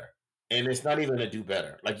 do better, and it's not even a do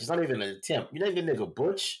better. Like it's not even an attempt. You know, even nigga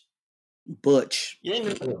Butch. Butch. You ain't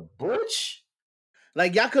even a Butch.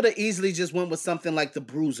 Like y'all could have easily just went with something like the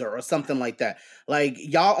Bruiser or something like that. Like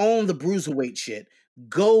y'all own the Bruiserweight shit.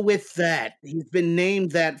 Go with that. He's been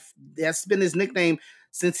named that. That's been his nickname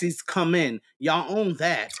since he's come in. Y'all own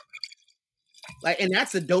that. Like, and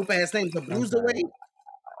that's a dope ass name, the I'm sorry. Bruiserweight.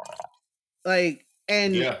 Like,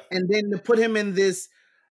 Yeah. and then to put him in this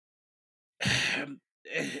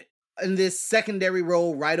secondary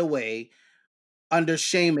role right away under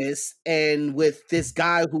Sheamus, and with this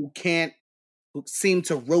guy who seem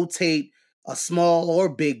to rotate a small or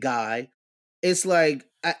big guy. It's like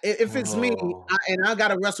if it's me Oh. and I got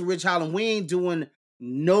to wrestle Rich Holland, we ain't doing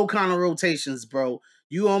no kind of rotations, bro.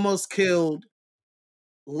 You almost killed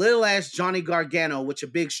little ass Johnny Gargano with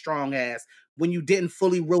your big strong ass when you didn't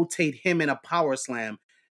fully rotate him in a power slam,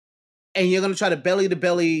 and you're gonna try to belly to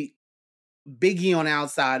belly Biggie on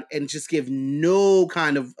outside and just give no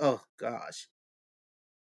kind of oh gosh.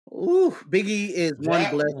 Ooh, Biggie is one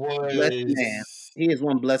That blessed man. was. He is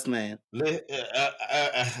one blessed man.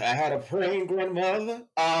 I had a praying grandmother.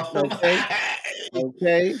 Okay.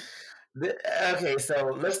 Okay. Okay,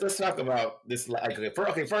 so let's talk about this. Like,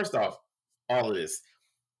 first off, all of this.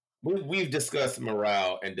 We've discussed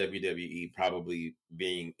morale and WWE probably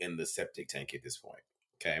being in the septic tank at this point.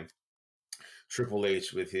 Okay. Triple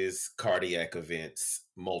H with his cardiac events,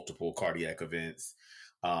 multiple cardiac events.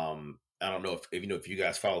 I don't know if you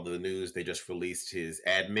guys follow the news, they just released his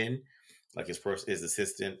admin, like his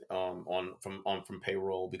assistant, from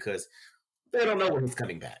payroll, because they don't know when he's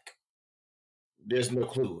coming back. There's no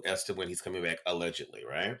clue as to when he's coming back, allegedly,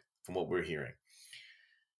 right? From what we're hearing.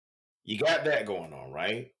 You got that going on,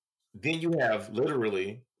 right? Then you have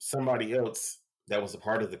literally somebody else that was a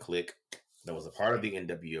part of the clique, that was a part of the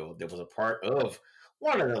NWO, that was a part of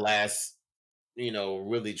one of the last,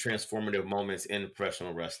 really transformative moments in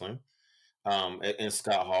professional wrestling. And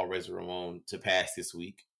Scott Hall, Razor Ramon, to pass this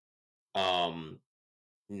week. Um,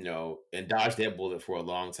 and dodged that bullet for a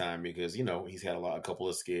long time because he's had a couple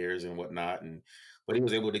of scares and whatnot, but he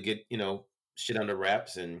was able to get shit under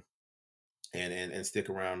wraps and stick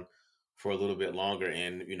around for a little bit longer.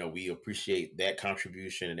 And we appreciate that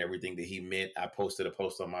contribution and everything that he meant. I posted a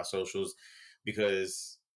post on my socials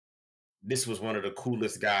because this was one of the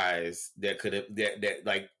coolest guys that could have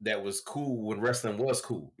that was cool when wrestling was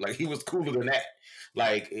cool. Like he was cooler than that.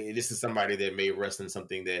 Like this is somebody that made wrestling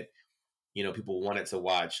something that people wanted to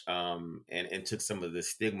watch, and took some of the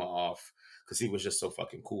stigma off because he was just so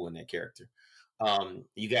fucking cool in that character.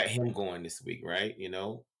 You got him going this week, right?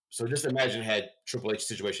 So just imagine had Triple H's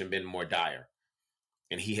situation been more dire,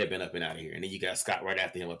 and he had been up and out of here. And then you got Scott right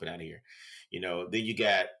after him up and out of here. Then you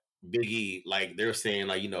got Big E, like they're saying,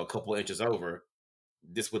 like, a couple inches over,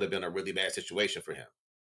 this would have been a really bad situation for him.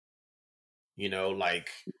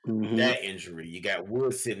 Like that injury. You got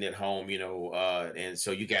Wood sitting at home, and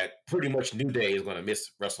so you got pretty much New Day is going to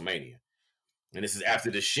miss WrestleMania. And this is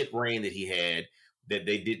after the shit reign that he had that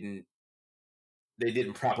they didn't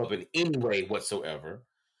prop up in any way whatsoever.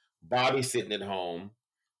 Bobby sitting at home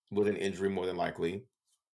with an injury more than likely.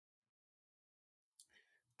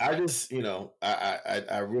 I just,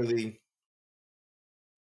 I really,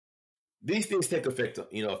 these things take effect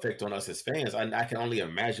on us as fans. I can only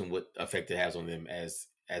imagine what effect it has on them as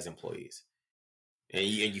employees. And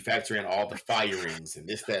you factor in all the firings and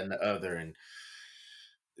this, that, and the other. And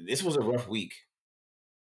this was a rough week.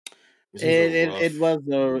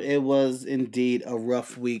 It was indeed a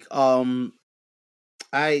rough week. I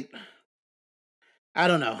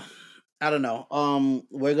don't know.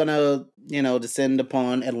 We're gonna, descend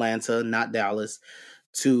upon Atlanta, not Dallas,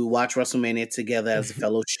 to watch WrestleMania together as a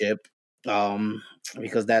fellowship.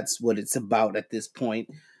 Because that's what it's about at this point.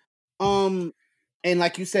 And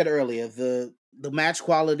like you said earlier, the match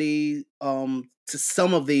quality to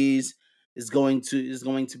some of these is going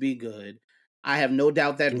to be good. I have no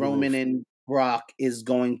doubt that Roman and Brock is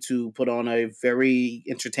going to put on a very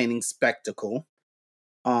entertaining spectacle.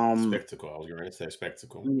 Spectacle. I was going to say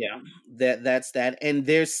spectacle. Yeah, that's that. And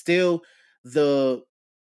there's still because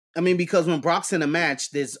when Brock's in a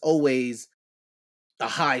match, there's always a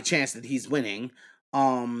high chance that he's winning.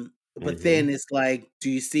 But then it's like,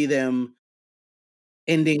 do you see them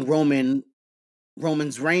ending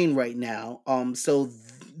Roman's reign right now? So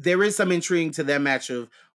there is some intrigue to that match of,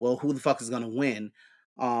 well, who the fuck is going to win?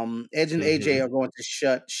 Edge and AJ are going to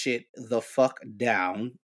shut shit the fuck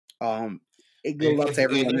down. Good luck to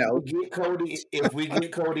everyone else. If we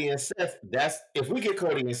get Cody and Seth,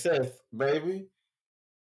 baby,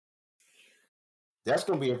 that's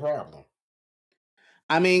going to be a problem.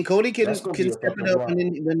 I mean, Cody can step it up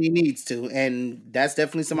when he needs to, and that's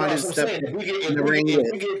definitely somebody to step in the ring with.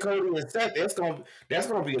 If we get Cody and Seth, that's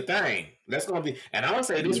gonna be a thing. That's gonna be, and I'm gonna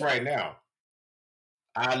say this right now.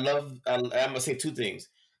 I'm gonna say two things.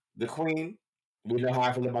 The Queen, we know how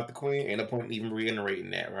I feel about the Queen. Ain't no point even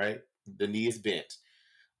reiterating that, right? The knee is bent.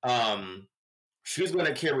 She's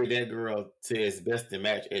gonna carry that girl to as best a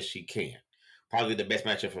match as she can. Probably the best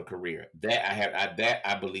match of her career. That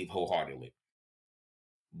I believe wholeheartedly.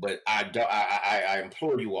 But I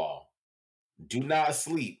implore you all, do not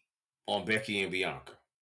sleep on Becky and Bianca.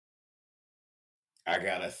 I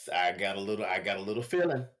got a little feeling. I got a little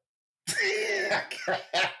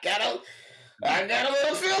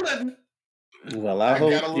feeling. Well, I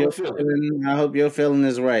hope your feeling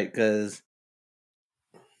is right, because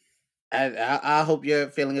I hope your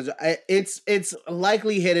feeling is right. It's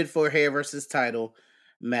likely headed for a hair versus title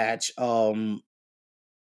match.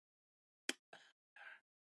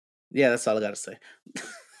 Yeah, that's all I gotta say.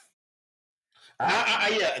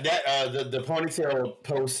 The ponytail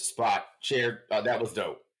post spot chair, that was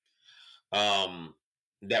dope.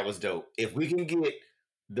 That was dope. If we can get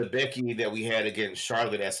the Becky that we had against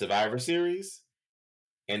Charlotte at Survivor Series,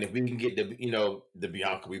 and if we can get the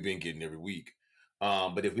Bianca we've been getting every week,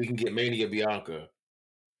 but if we can get Mania Bianca,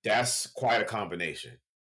 that's quite a combination.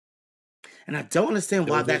 And I don't understand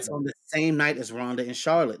why that's on the same night as Ronda and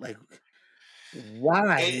Charlotte. Like,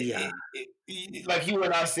 why? Like you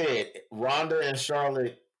and I said, Ronda and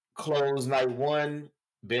Charlotte close night 1,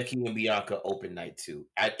 Becky and Bianca open night 2.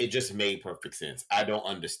 It just made perfect sense. I don't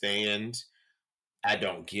understand. I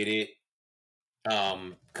don't get it.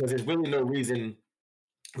 Because there's really no reason.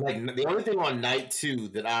 Like, the only thing on night 2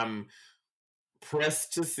 that I'm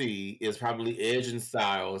pressed to see is probably Edge and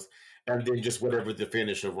Styles, and then just whatever the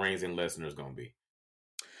finish of Reigns and Lesnar is going to be.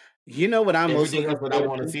 You know what I'm most looking forward to? What I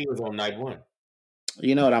want to see is on night 1.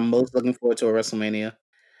 You know what I'm most looking forward to at WrestleMania?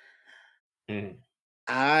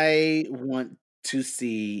 I want to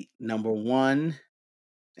see, number 1,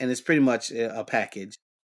 and it's pretty much a package,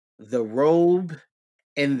 the robe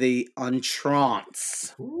and the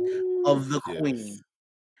entrance of the Queen.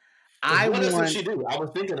 What else can she do? I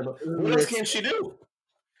was thinking about, what else can she do?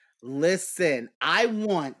 Listen, I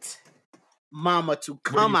want Mama to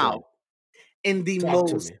come out in the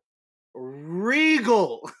most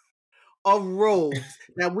regal of robes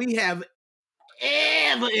that we have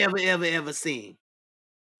ever seen.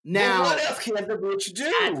 Now, what else can the bitch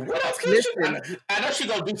do? What else can she do? I know she's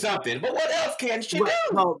gonna do something, but what else can she do?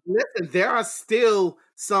 Well, listen, there are still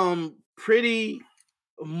some pretty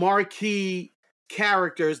marquee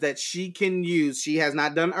characters that she can use. She has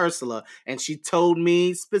not done Ursula, and she told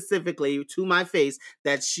me specifically to my face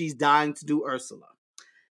that she's dying to do Ursula.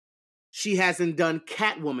 she hasn't done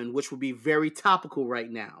Catwoman, which would be very topical right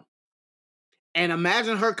now. And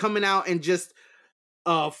imagine her coming out in just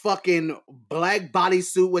a fucking black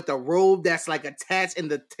bodysuit with a robe that's like attached in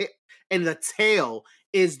the tail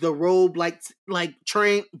is the robe like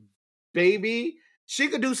train baby. She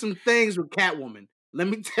could do some things with Catwoman. Let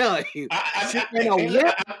me tell you.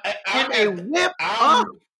 And a whip up.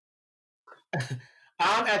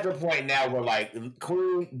 I'm at the point now where, like,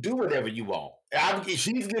 Queen, do whatever you want.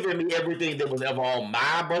 She's giving me everything that was ever on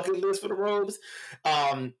my bucket list for the robes.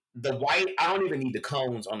 The white, I don't even need the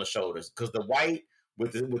cones on the shoulders because the white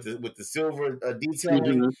with the silver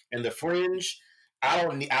detailing and the fringe, I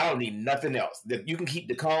don't need nothing else. You can keep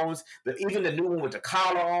the cones. Even the new one with the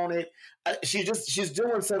collar on it. She's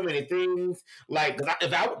doing so many things. Like,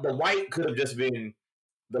 the white could have just been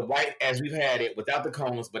the white as we've had it without the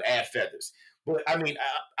cones, but add feathers. But I mean,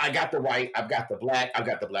 I got the white, I've got the black, I've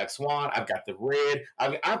got the black swan, I've got the red.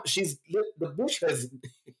 The bitch has.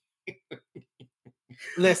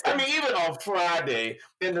 Listen, I mean, even on Friday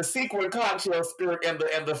in the sequin cocktail skirt and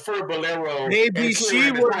the fur bolero, baby,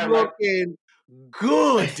 she was looking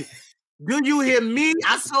good. Do you hear me?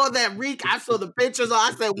 I saw that reek. I saw the pictures.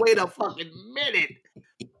 I said, wait a fucking minute.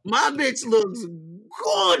 My bitch looks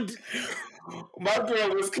good. My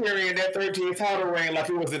girl was carrying that 13th title reign like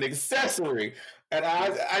it was an accessory, and I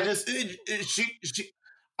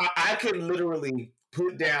can literally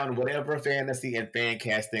put down whatever fantasy and fan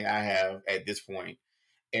casting I have at this point,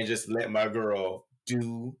 and just let my girl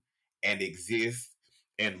do and exist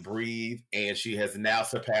and breathe. And she has now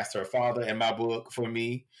surpassed her father in my book. For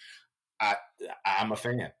me, I'm a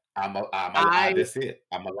fan. That's it.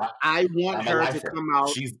 I want her to come out.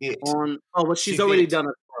 She's it. She's already done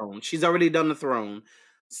a throne. She's already done the throne.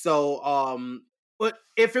 So, but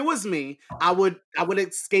if it was me, I would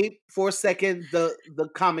escape for a second the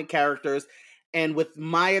comic characters, and with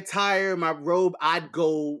my attire, my robe, I'd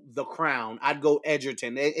go the Crown. I'd go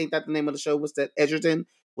Edgerton. Ain't that the name of the show? What's that? Edgerton,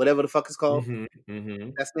 whatever the fuck it's called. That's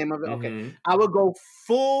the name of it. Okay, I would go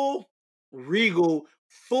full regal.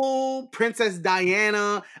 Full Princess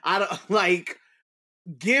Diana. I don't like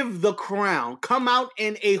give the crown. Come out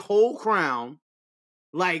in a whole crown.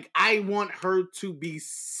 Like, I want her to be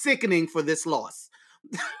sickening for this loss.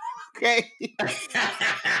 Okay.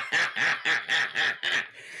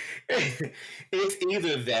 It's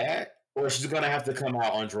either that or she's gonna have to come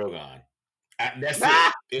out on Drogon. That's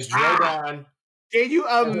it. It's Drogon. Can you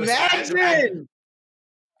imagine?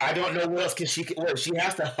 I don't know what else she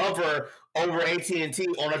has to hover over AT&T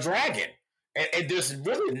on a dragon, and there's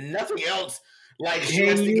really nothing else. Like, she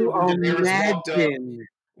has to get when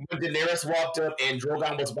Daenerys walked up and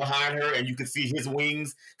Drogon was behind her, and you could see his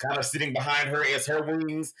wings kind of sitting behind her as her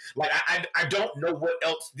wings. Like, I don't know what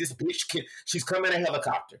else this bitch can. She's coming in a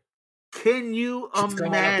helicopter. Can you imagine? She's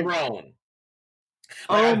coming on a throne.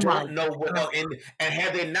 Like, I don't know what else. And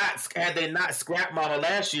had they not scrapped Mama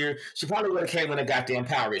last year, she probably would have came in a goddamn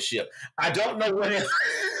pirate ship. I don't know what else.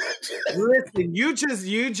 Listen, you just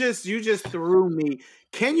threw me.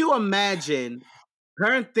 Can you imagine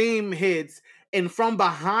her theme hits and from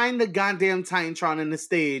behind the goddamn Titantron in the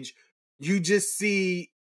stage, you just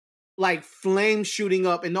see like flames shooting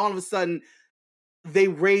up, and all of a sudden they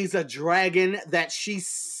raise a dragon that she's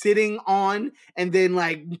sitting on and then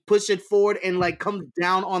like push it forward and like comes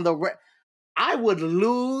down on the I would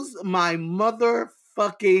lose my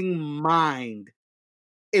motherfucking mind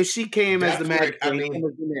if she came as the Mad Queen and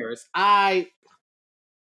Daenerys.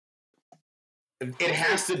 It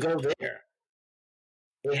has to go there.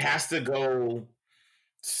 It has to go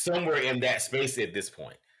somewhere in that space at this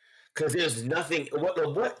point. Because there's nothing.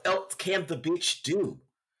 What else can the bitch do?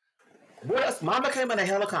 What else? Mama came in a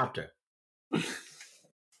helicopter.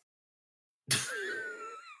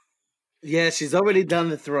 Yeah, she's already done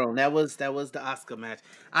the throne. That was the Oscar match.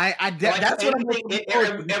 That's what I'm looking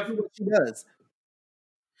forward to. What she does.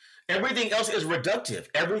 Everything else is reductive.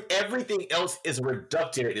 Everything else is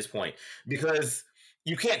reductive at this point because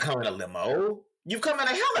you can't come in a limo. You've come in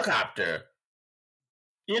a helicopter.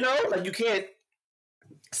 You know, like, you can't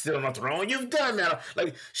sit on a throne. You've done that.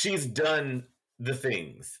 Like, she's done the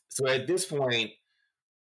things. So at this point,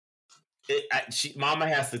 Mama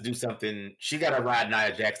has to do something. She got to ride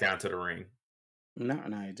Nia Jax down to the ring. Not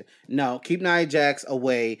Nia Jax. No, keep Nia Jax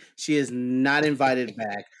away. She is not invited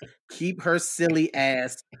back. Keep her silly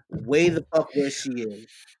ass way the fuck where she is.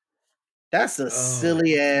 That's a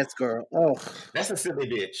silly ass girl. Oh, that's a silly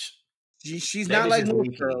bitch. She's not like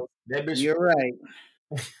most girls. You're right.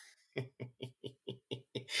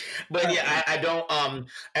 But yeah, I don't.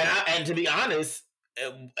 And to be honest,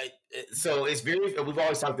 so it's very. We've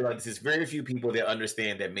always talked about this. It's very few people that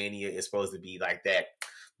understand that Mania is supposed to be like that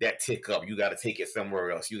that tick up. You got to take it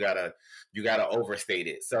somewhere else. You gotta overstate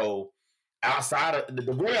it. So outside of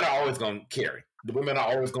the women are always going to carry. The women are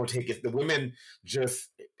always going to take it. The women just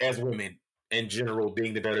as women in general,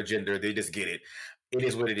 being the better gender, they just get it. It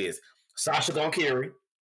is what it is. Sasha gonna carry.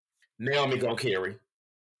 Naomi gonna carry.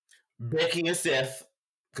 Becky and Seth,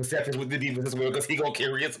 because Seth is with the Divas as well, because he gonna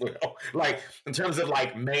carry as well. Like in terms of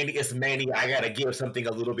like mania, it's mania. I gotta give something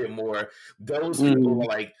a little bit more. Those people are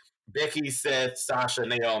like Becky, Seth, Sasha,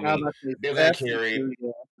 Naomi. They're gonna carry.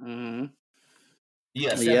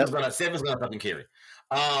 Yeah, Seth is gonna fucking carry.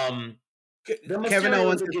 Kevin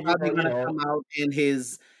Owens is probably gonna come out in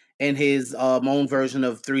his own version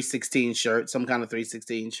of 316 shirt, some kind of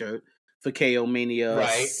 316 shirt for KO Mania.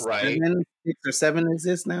 Right. 6 or 7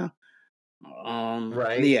 exists now.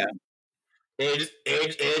 Right. Yeah. Edge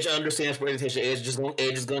understands presentation. Edge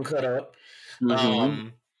is gonna cut up.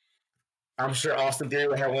 I'm sure Austin Theory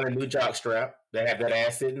will have on a new jock strap. They have that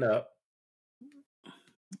ass sitting up.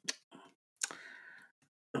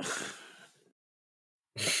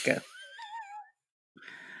 Okay.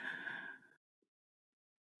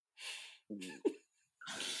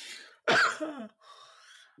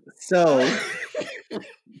 So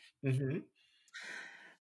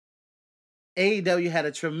AEW had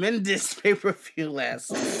a tremendous pay-per-view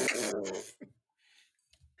last week.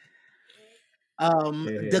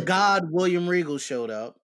 The God William Regal showed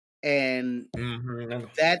up, and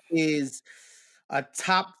that is a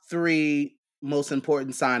top 3 most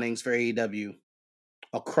important signings for AEW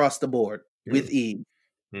across the board with ease.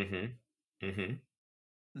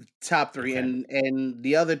 Top 3, okay. and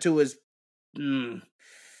the other 2 is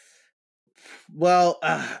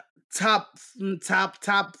top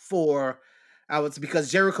 4. I was, because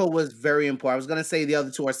Jericho was very important. I was gonna say the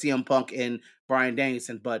other 2 are CM Punk and Bryan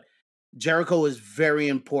Danielson, but Jericho was very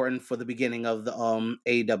important for the beginning of the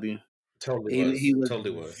AEW. He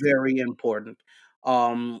was very important.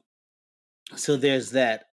 So there's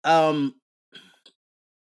that.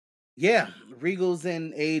 Yeah, Regal's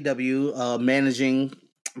in AEW, managing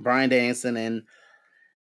Bryan Danielson and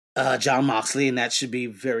Jon Moxley, and that should be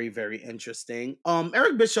very, very interesting.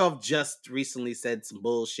 Eric Bischoff just recently said some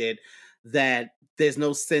bullshit that there's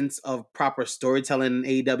no sense of proper storytelling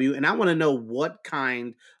in AEW, and I want to know what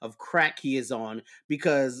kind of crack he is on,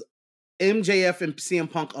 because MJF and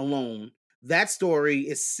CM Punk alone, that story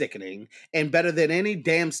is sickening and better than any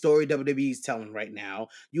damn story WWE is telling right now.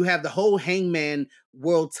 You have the whole Hangman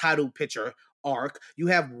World Title picture arc. You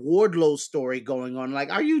have Wardlow's story going on.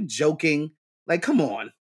 Like, are you joking? Like, come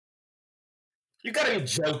on. You gotta be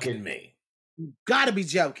joking me. You gotta be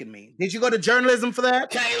joking me. Did you go to journalism for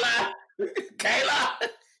that? Kayla!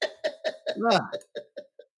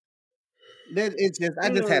 It's just, I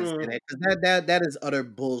just had to say that, because that is utter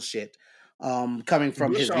bullshit. Coming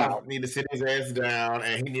from his mouth. Need to sit his ass down,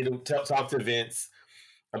 and he need to talk to Vince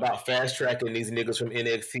about fast tracking these niggas from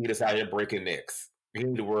NXT that's out here breaking necks. He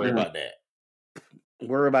need to worry about that.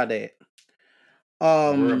 Worry about that.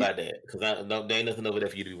 Worry about that, because there ain't nothing over there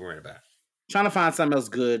for you to be worrying about. Trying to find something else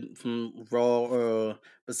good from Raw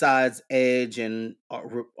besides Edge and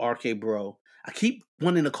RK Bro. I keep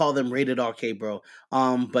wanting to call them Rated RK Bro,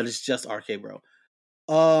 but it's just RK Bro.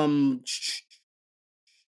 The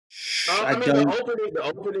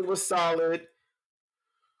opening was solid.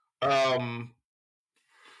 The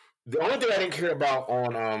only thing I didn't care about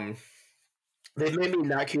on they made me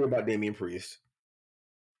not care about Damian Priest.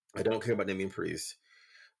 I don't care about Damian Priest.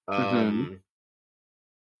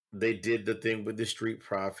 They did the thing with the Street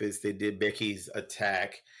Profits. They did Becky's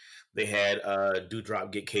attack. They had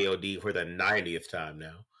Doudrop get KOD for the 90th time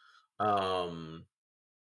now.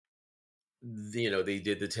 They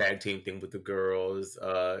did the tag team thing with the girls.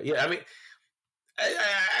 I mean,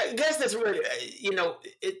 I guess that's really,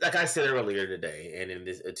 like I said earlier today, and in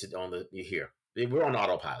this we're on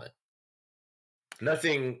autopilot.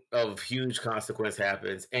 Nothing of huge consequence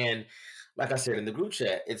happens, and like I said in the group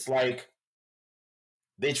chat, it's like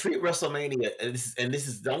they treat WrestleMania, and this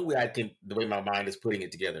is the only way I think, the way my mind is putting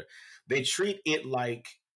it together. They treat it like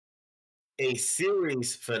a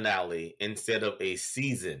series finale instead of a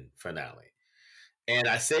season finale. And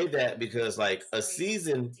I say that because, like, a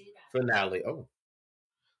season finale. Wow.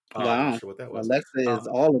 I'm not sure what that was. Alexa is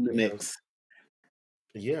all in the mix.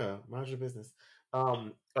 Yeah, mind your business.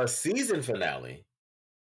 A season finale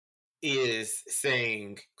is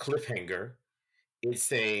saying cliffhanger. It's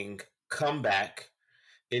saying comeback.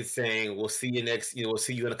 It's saying we'll see you we'll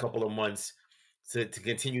see you in a couple of months to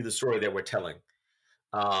continue the story that we're telling,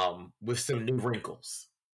 with some new wrinkles.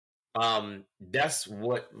 That's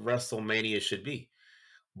what WrestleMania should be.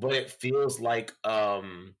 But it feels like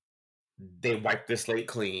they wiped the slate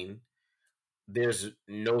clean. there's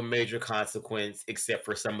no major consequence except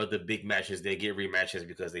for some of the big matches. They get rematches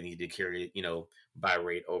because they need to carry, buy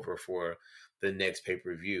rate over for the next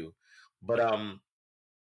pay-per-view. But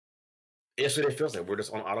it's what it feels like. We're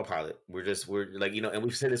just on autopilot. We're like, and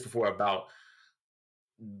we've said this before about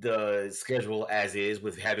the schedule as is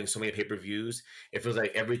with having so many pay-per-views. It feels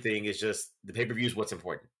like everything is just the pay-per-view is what's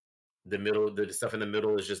important. The stuff in the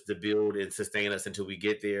middle is just to build and sustain us until we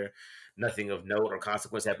get there. Nothing of note or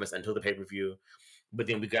consequence happens until the pay-per-view. But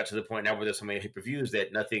then we got to the point now where there's so many pay-per-views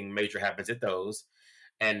that nothing major happens at those.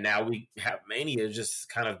 And now we have Mania just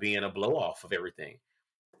kind of being a blow off of everything.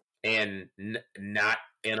 And not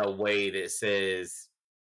in a way that says,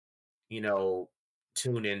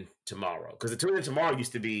 tune in tomorrow. Because the tune in tomorrow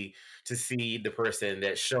used to be to see the person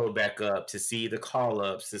that showed back up, to see the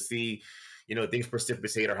call-ups, to see, things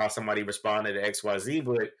precipitate or how somebody responded to XYZ.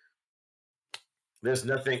 But there's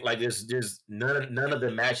nothing like there's none of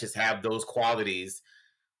the matches have those qualities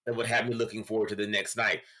that would have me looking forward to the next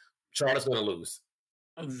night. Charlotte's gonna lose.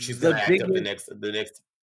 She's gonna act up the next.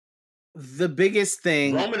 The biggest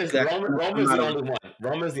thing. Roman's the only one.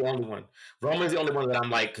 Roman's the only one. Roman's the only one that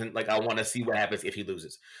I'm like I want to see what happens if he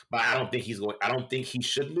loses. But I don't think he's going. I don't think he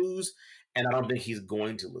should lose, and I don't think he's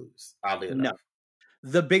going to lose. Oddly enough. No.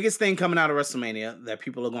 The biggest thing coming out of WrestleMania that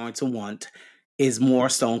people are going to want is more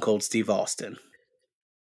Stone Cold Steve Austin.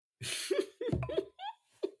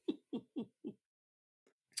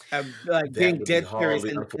 Being dead serious,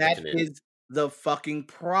 and that is the fucking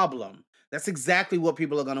problem. That's exactly what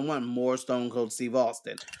people are going to want, more Stone Cold Steve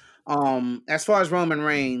Austin. As far as Roman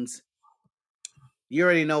Reigns, you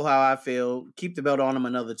already know how I feel. Keep the belt on him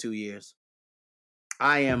another 2 years.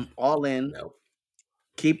 I am all in. No.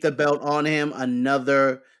 Keep the belt on him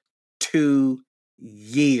another 2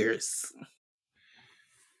 years.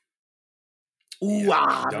 Ooh,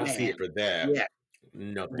 don't see it for that. Yeah.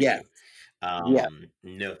 No, thank you.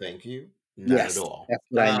 No, thank you. Not at all. That's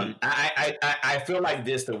what I mean. I feel like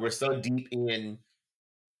this, that we're so deep in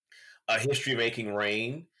a history-making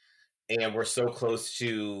reign, and we're so close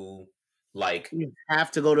to you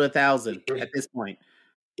have to go to 1,000 at this point.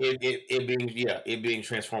 It being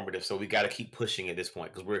transformative. So we got to keep pushing at this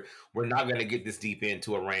point because we're not going to get this deep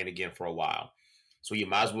into a reign again for a while. So you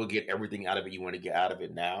might as well get everything out of it you want to get out of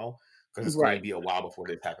it now because it's going to be a while before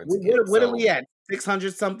this happens again. What are we at?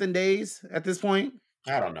 600 something days at this point?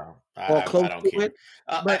 I don't know. I don't care.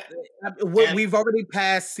 But we've already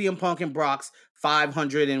passed CM Punk and Brock's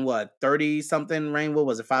 530 something reign. What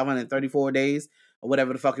was it? 534 days or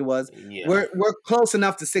whatever the fuck it was. Yeah. We're close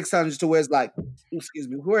enough to 600 to where it's like, excuse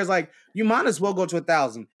me, where it's like you might as well go to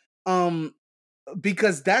 1,000.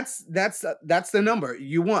 Because that's the number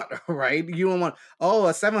you want, right? You don't want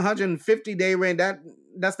a 750 day reign.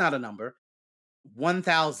 That's not a number.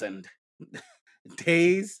 1,000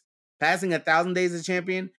 days. Passing 1,000 days as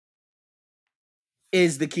champion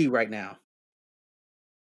is the key right now.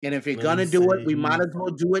 And if you're gonna do it, we might as well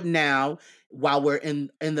do it now while we're in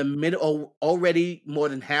the middle, already more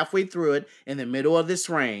than halfway through it, in the middle of this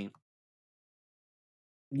reign.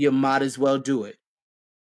 You might as well do it.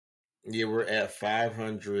 Yeah, we're at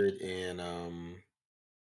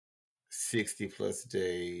 560 plus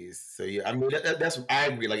days. So yeah, I mean that's I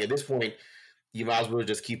agree. Like at this point, you might as well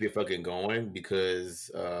just keep it fucking going because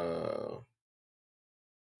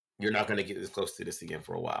you're not going to get this close to this again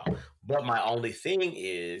for a while. But my only thing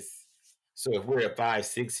is, so if we're at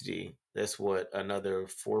 560, that's what, another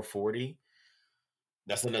 440?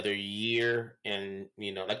 That's another year. And,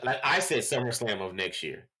 like I said, SummerSlam of next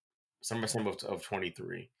year. SummerSlam of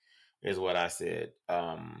 23 is what I said.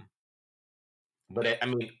 But I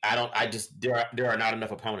mean, there are not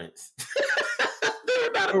enough opponents. There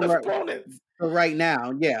are not enough opponents. Right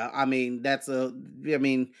now, yeah. I mean, they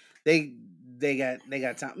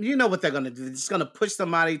got time. You know what they're gonna do? They're just gonna push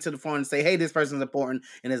somebody to the front and say, "Hey, this person's important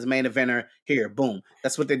and is a main eventer." Here, boom.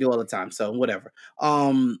 That's what they do all the time. So whatever.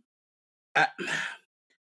 While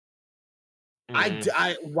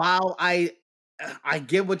I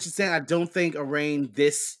get what you're saying, I don't think a reign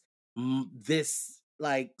this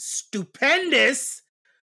like stupendous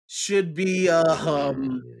should be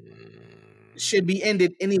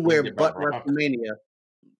ended anywhere but WrestleMania.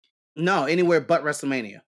 No, anywhere but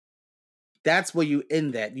WrestleMania. That's where you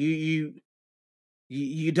end that. You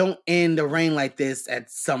don't end a reign like this at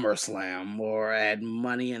SummerSlam or at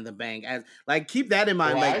Money in the Bank. Keep that in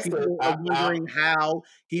mind. Well, people are wondering how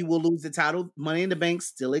he will lose the title. Money in the Bank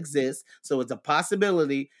still exists, so it's a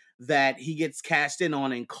possibility that he gets cashed in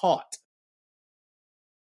on and caught.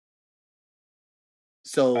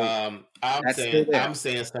 So I'm saying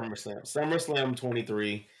SummerSlam. SummerSlam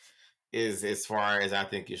 23 is as far as I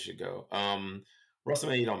think it should go.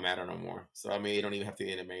 WrestleMania don't matter no more. So I mean, you don't even have to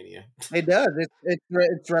end at Mania. It does.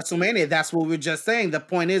 It's WrestleMania. That's what we were just saying. The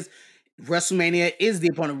point is, WrestleMania is the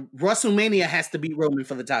opponent. WrestleMania has to beat Roman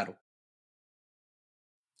for the title.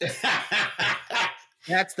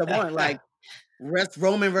 That's the point. Like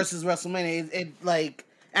Roman versus WrestleMania. It like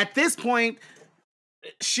at this point,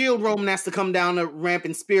 Shield Roman has to come down the ramp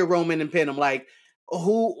and spear Roman and pin him. Like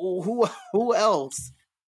who else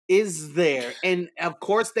is there? And of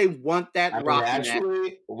course they want that I mean, Rock actually,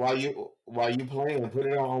 match. while you playing, put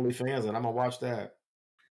it on OnlyFans, and I'm gonna watch that.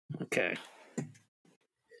 Okay.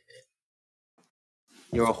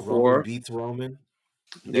 You're a Roman whore. beats Roman.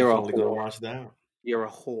 You're a Definitely gonna whore. watch that. You're a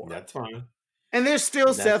whore. That's fine. And there's still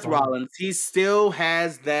That's Seth fine. Rollins. He still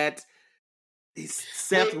has that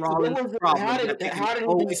Seth Rollins problem. How did he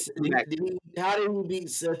beat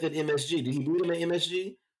Seth at MSG? Did he beat him at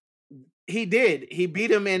MSG? He did. He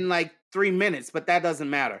beat him in like 3 minutes, but that doesn't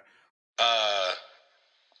matter.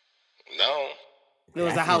 No. It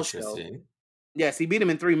was a house show. Yes, he beat him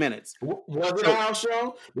in 3 minutes. Was it a house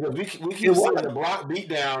show? Because we keep seeing the block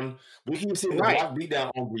beatdown. We keep seeing the block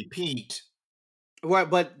beatdown on repeat. Right,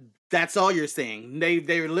 but that's all you're saying.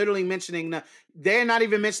 They're literally mentioning they're not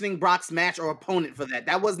even mentioning Brock's match or opponent for that.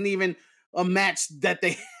 That wasn't even a match that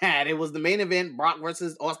they had. It was the main event, Brock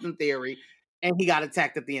versus Austin Theory, and he got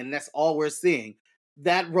attacked at the end. That's all we're seeing.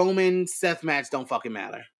 That Roman Seth match don't fucking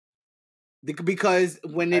matter. Because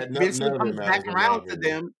when it eventually comes back around to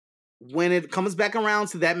them, when it comes back around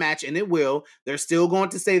to that match, and it will, they're still going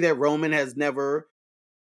to say that Roman has never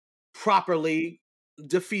properly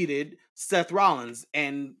defeated Seth Rollins,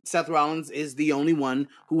 and Seth Rollins is the only one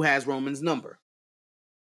who has Roman's number.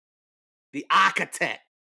 The architect.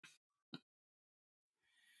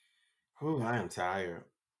 Oh, I am tired.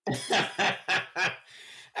 I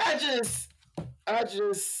just,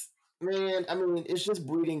 man. I mean, it's just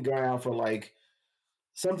breeding ground for like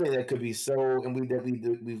something that could be so, and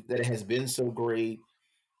that it has been so great.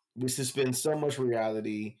 We suspend so much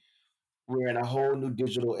reality. We're in a whole new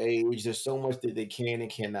digital age. There's so much that they can and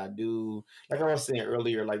cannot do. Like I was saying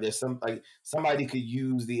earlier, like there's somebody could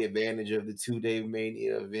use the advantage of the 2-day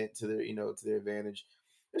Mania event to their advantage.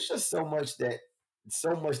 There's just so much that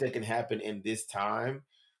can happen in this time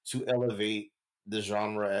to elevate the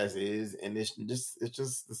genre as is, and it's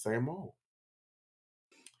just the same old.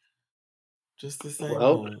 Just the same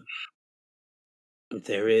old.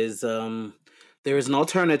 There is an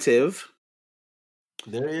alternative.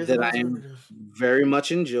 There is that I am very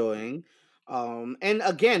much enjoying. And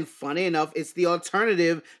again, funny enough, it's the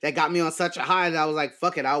alternative that got me on such a high that I was like,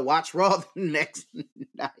 fuck it, I'll watch Raw the next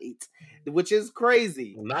night, which is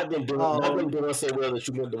crazy. Not been doing so well that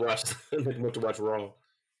you want to watch Raw.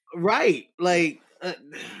 Right. Like,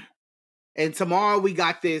 and tomorrow we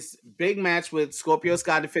got this big match with Scorpio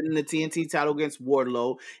Sky defending the TNT title against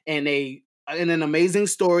Wardlow, and an amazing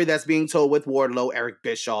story that's being told with Wardlow, Eric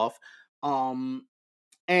Bischoff.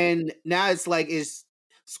 And now it's like, is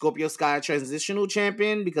Scorpio Sky a transitional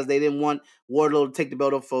champion because they didn't want Wardlow to take the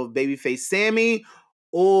belt off of babyface Sammy?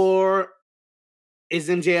 Or is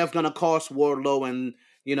MJF going to cost Wardlow and,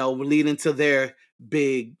 lead into their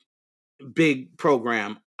big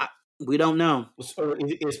program? We don't know. So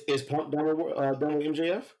is Punk done with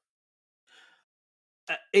MJF?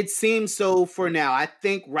 It seems so for now. I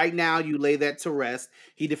think right now you lay that to rest.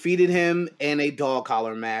 He defeated him in a dog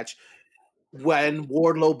collar match when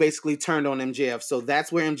Wardlow basically turned on MJF. So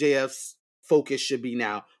that's where MJF's focus should be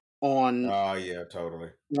now on. Oh yeah, totally.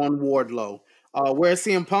 On Wardlow. Where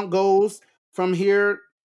CM Punk goes from here,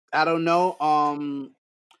 I don't know.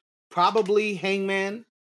 Probably Hangman.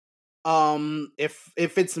 If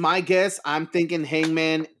it's my guess, I'm thinking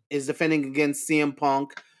Hangman is defending against CM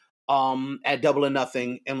Punk at Double or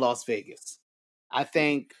Nothing in Las Vegas. I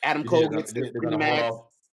think Adam Cole gets the rematch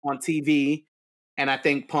on TV. And I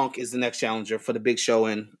think Punk is the next challenger for the big show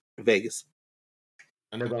in Vegas.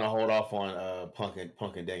 And they're going to hold off on Punk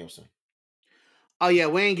and Danielson. Oh yeah,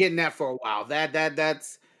 we ain't getting that for a while. We ain't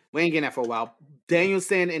getting that for a while.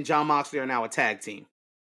 Danielson and Jon Moxley are now a tag team.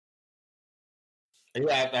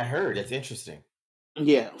 Yeah, I heard. That's interesting.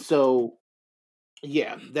 Yeah. So,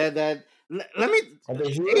 yeah, let me.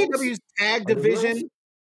 AEW's tag division.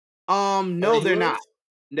 No, they're not.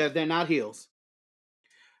 They're not heels.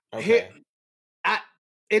 Okay.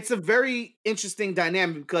 It's a very interesting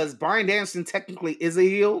dynamic because Bryan Danielson technically is a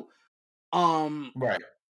heel. Right.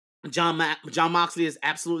 Jon Moxley is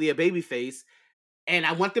absolutely a babyface, and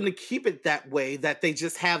I want them to keep it that way. That they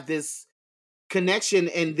just have this connection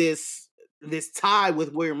and this tie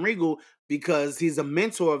with William Regal because he's a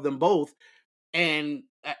mentor of them both, and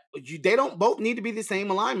they don't both need to be the same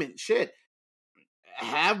alignment. Shit,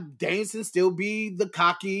 have Danielson still be the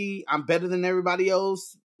cocky, I'm better than everybody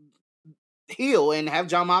else heel, and have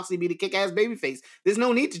Jon Moxley be the kick-ass babyface. There's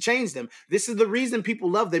no need to change them. This is the reason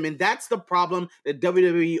people love them, and that's the problem that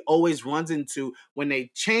WWE always runs into when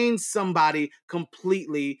they change somebody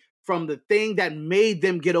completely from the thing that made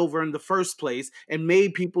them get over in the first place and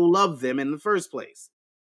made people love them in the first place.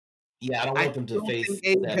 Yeah, I don't want them to face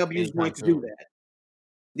think AEW is going to do that.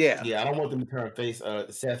 Yeah. Yeah, I don't want them to turn face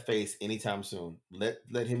Seth face anytime soon.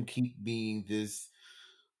 Let him keep being this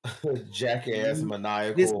jackass,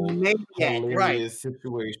 maniacal, this maniac, hilarious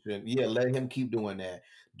situation. Yeah, let him keep doing that.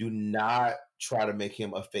 Do not try to make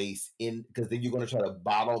him a face because then you're going to try to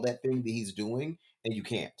bottle that thing that he's doing, and you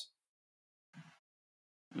can't.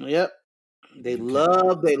 Yep, they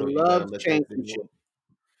love championship.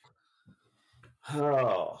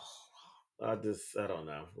 Oh, I don't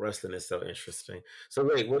know. Wrestling is so interesting. So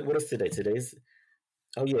wait, what is today? Today's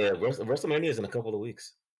WrestleMania is in a couple of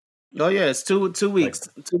weeks. Oh yeah, it's 2 weeks,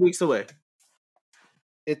 2 weeks away.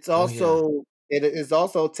 It's also it is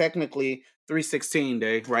also technically 316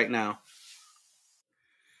 day right now.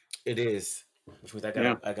 It is, which means I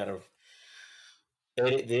gotta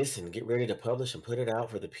edit this and get ready to publish and put it out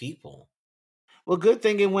for the people. Well, good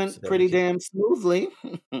thing it went pretty damn smoothly.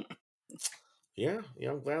 Yeah,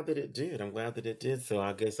 I'm glad that it did. So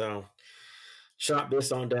I guess I'll chop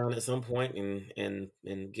this on down at some point and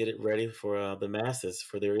get it ready for the masses,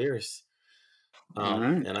 for their ears.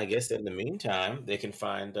 And I guess in the meantime, they can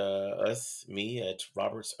find me at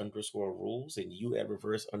Roberts_rules and you at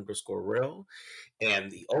reverse_rel,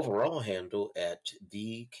 and the overall handle at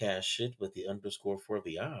the cash shit with the underscore for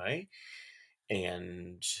the I.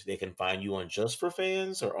 And they can find you on Just for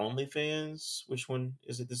Fans or OnlyFans. Which one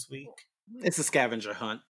is it this week? It's a scavenger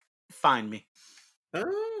hunt. Find me.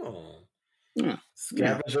 Oh.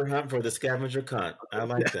 Scavenger hunt for the scavenger cunt. I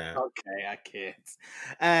like that. Okay, I can't.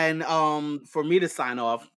 And for me to sign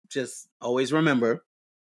off, just always remember,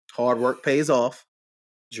 hard work pays off.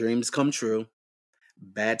 Dreams come true.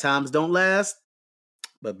 Bad times don't last,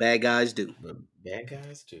 but bad guys do.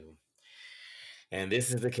 And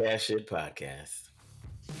this is the Cash Shit Podcast.